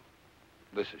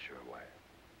 this is your way.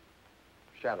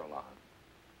 Shadowlawn.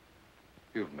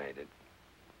 You've made it,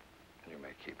 and you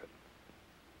may keep it.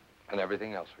 And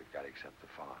everything else we've got except the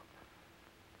farm.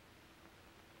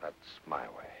 That's my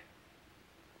way.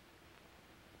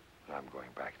 And I'm going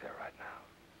back there right now.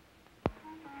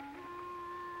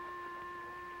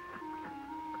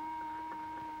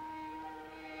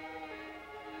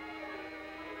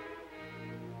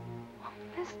 Oh,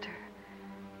 mister.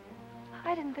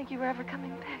 I didn't think you were ever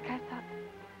coming back. I thought...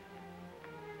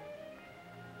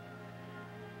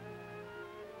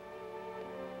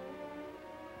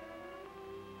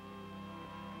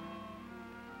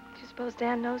 Do you suppose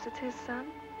Dan knows it's his son?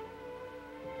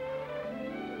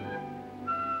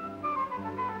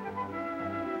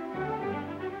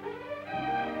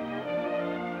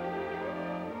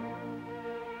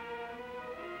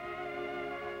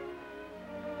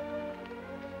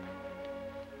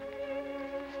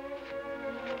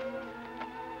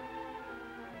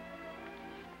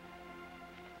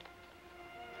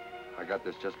 I got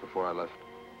this just before I left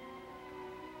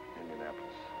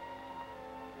Indianapolis.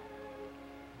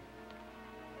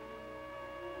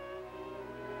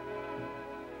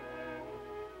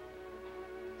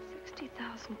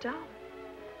 $60,000.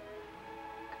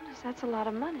 Goodness, that's a lot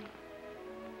of money.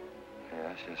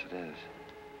 Yes, yes, it is.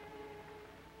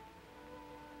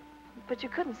 But you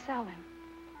couldn't sell him.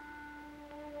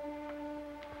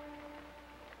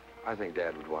 I think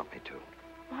Dad would want me to.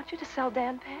 Want you to sell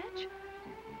Dan Patch? You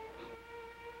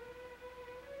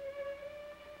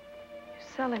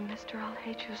sell him, mister. I'll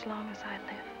hate you as long as I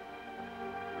live.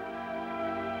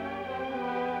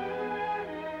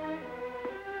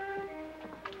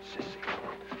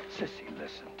 Sissy,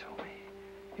 listen to me.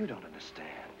 You don't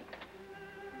understand.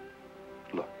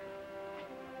 Look,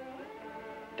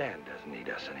 Dan doesn't need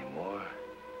us anymore.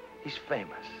 He's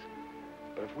famous.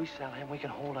 But if we sell him, we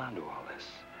can hold on to all this.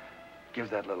 Give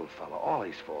that little fellow, all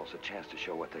these fools, a chance to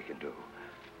show what they can do.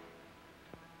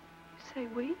 You say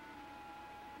we?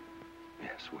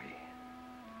 Yes, we.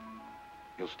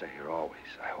 You'll stay here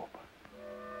always, I hope.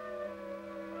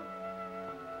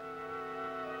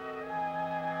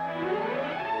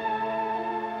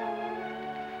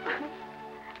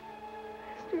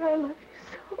 Mister, I love you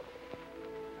so.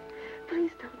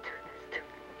 Please don't do this to me.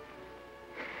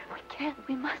 We can't.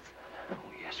 We must. Oh,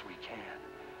 yes, we can.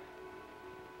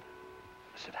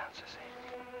 Sit down, Sissy.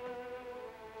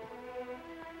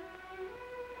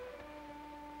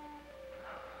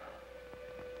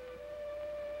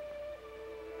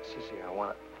 Sissy, I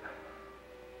want...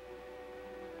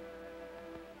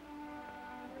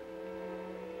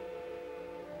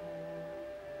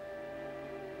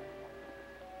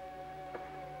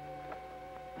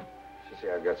 Sissy,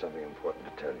 I've got something important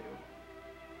to tell you.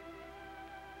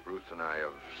 Ruth and I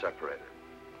have separated.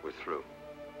 We're through.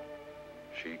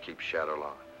 She keeps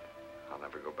Shadowlawn. I'll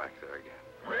never go back there again.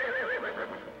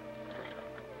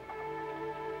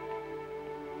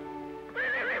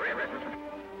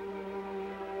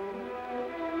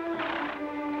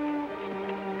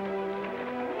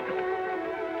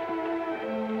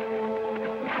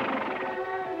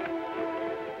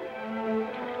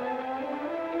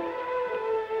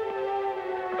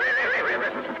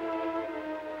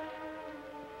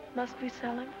 Must we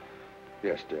sell him?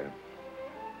 Yes, dear.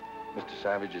 Mr.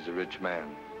 Savage is a rich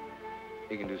man.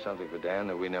 He can do something for Dan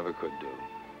that we never could do.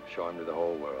 Show him to the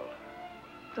whole world.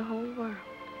 The whole world.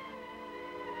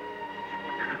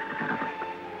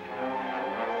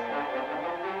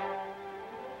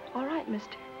 All right,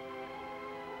 mister.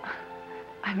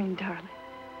 I mean, darling.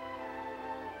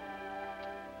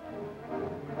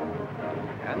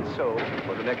 And so,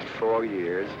 for the next 4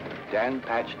 years, Dan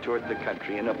Patch toured the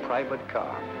country in a private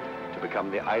car to become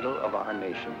the idol of our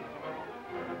nation.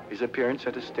 His appearance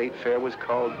at a state fair was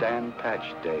called Dan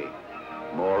Patch Day,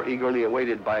 more eagerly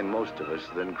awaited by most of us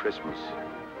than Christmas.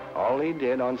 All he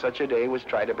did on such a day was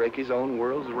try to break his own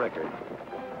world's record.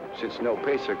 Since no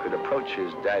pacer could approach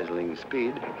his dazzling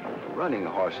speed, running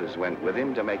horses went with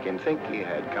him to make him think he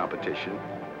had competition.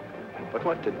 But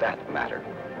what did that matter?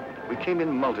 We came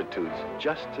in multitudes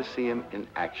just to see him in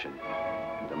action.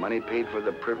 The money paid for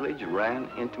the privilege ran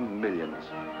into millions.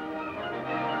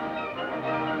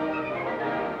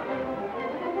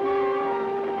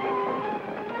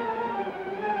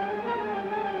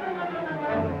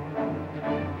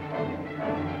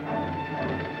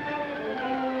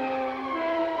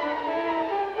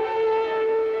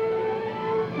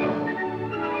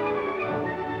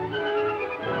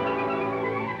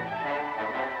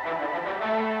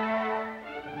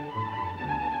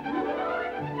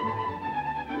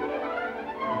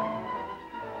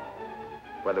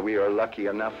 Whether we are lucky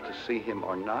enough to see him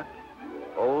or not,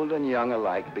 old and young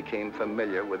alike became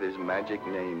familiar with his magic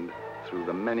name through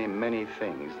the many, many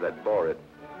things that bore it.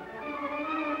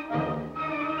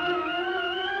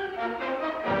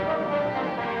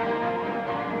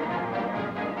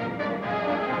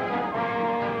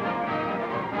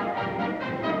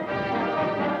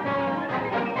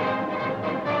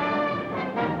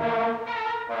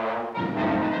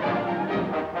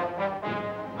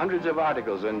 Hundreds of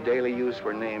articles in daily use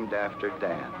were named after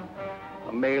Dan.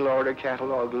 A mail-order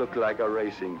catalog looked like a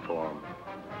racing form.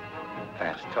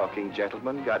 Fast-talking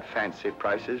gentlemen got fancy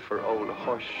prices for old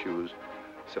horseshoes,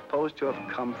 supposed to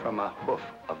have come from a hoof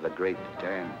of the great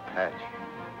Dan Patch.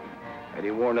 Had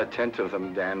he worn a tenth of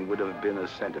them, Dan would have been a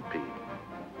centipede.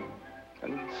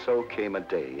 And so came a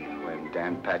day when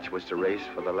Dan Patch was to race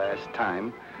for the last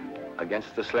time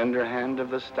against the slender hand of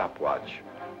the stopwatch.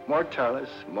 More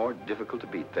tireless, more difficult to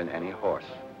beat than any horse.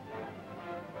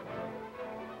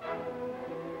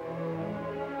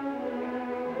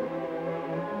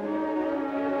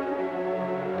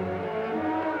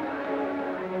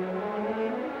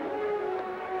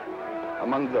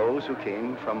 Among those who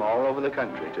came from all over the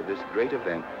country to this great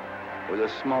event was a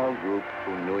small group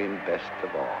who knew him best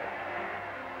of all.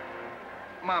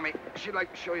 Mommy, she'd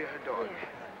like to show you her dog.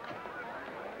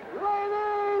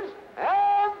 Ladies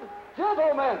and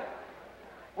gentlemen,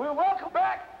 we welcome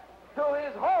back to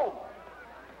his home,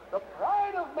 the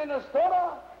pride of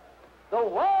Minnesota, the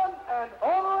one and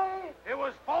only. It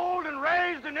was foaled and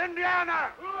raised in Indiana.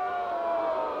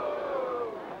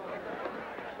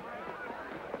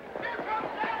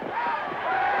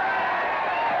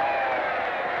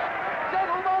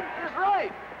 Gentleman is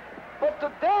right, but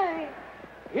today,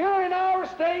 here in our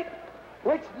state,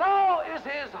 which now is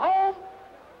his home,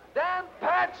 Dan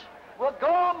Patch will go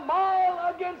a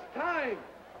mile against time.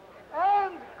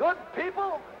 And, good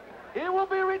people, he will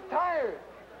be retired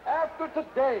after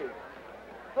today.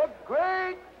 The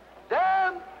great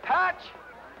Dan Patch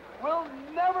will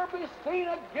never be seen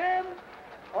again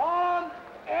on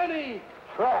any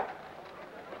track.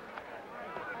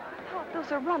 Oh,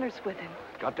 those are runners with him.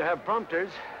 Got to have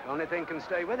prompters. Only thing can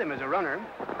stay with him is a runner.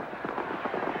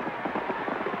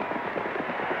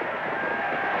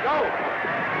 Go!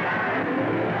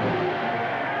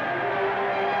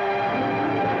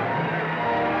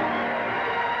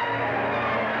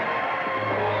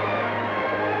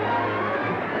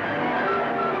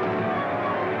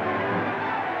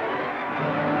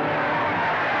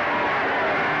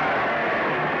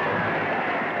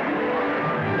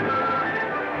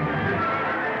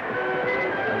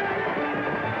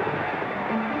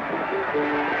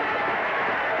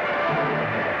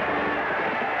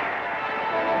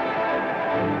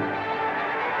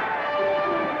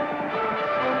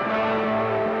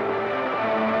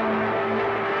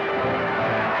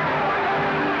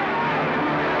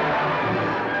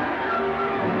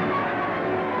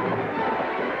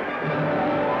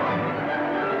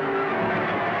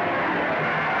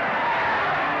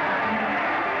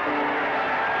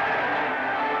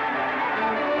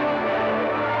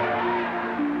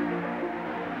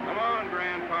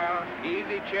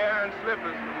 Chair and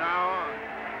slippers from now on.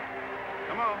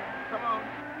 Come on, come on.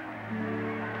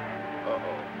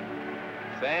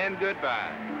 Uh-oh. Saying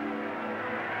goodbye.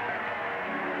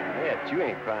 Yeah, you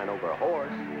ain't crying over a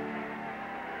horse.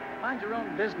 Mind your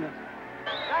own business.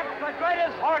 That's the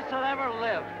greatest horse that ever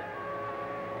lived.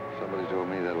 Somebody told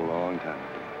me that a long time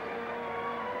ago.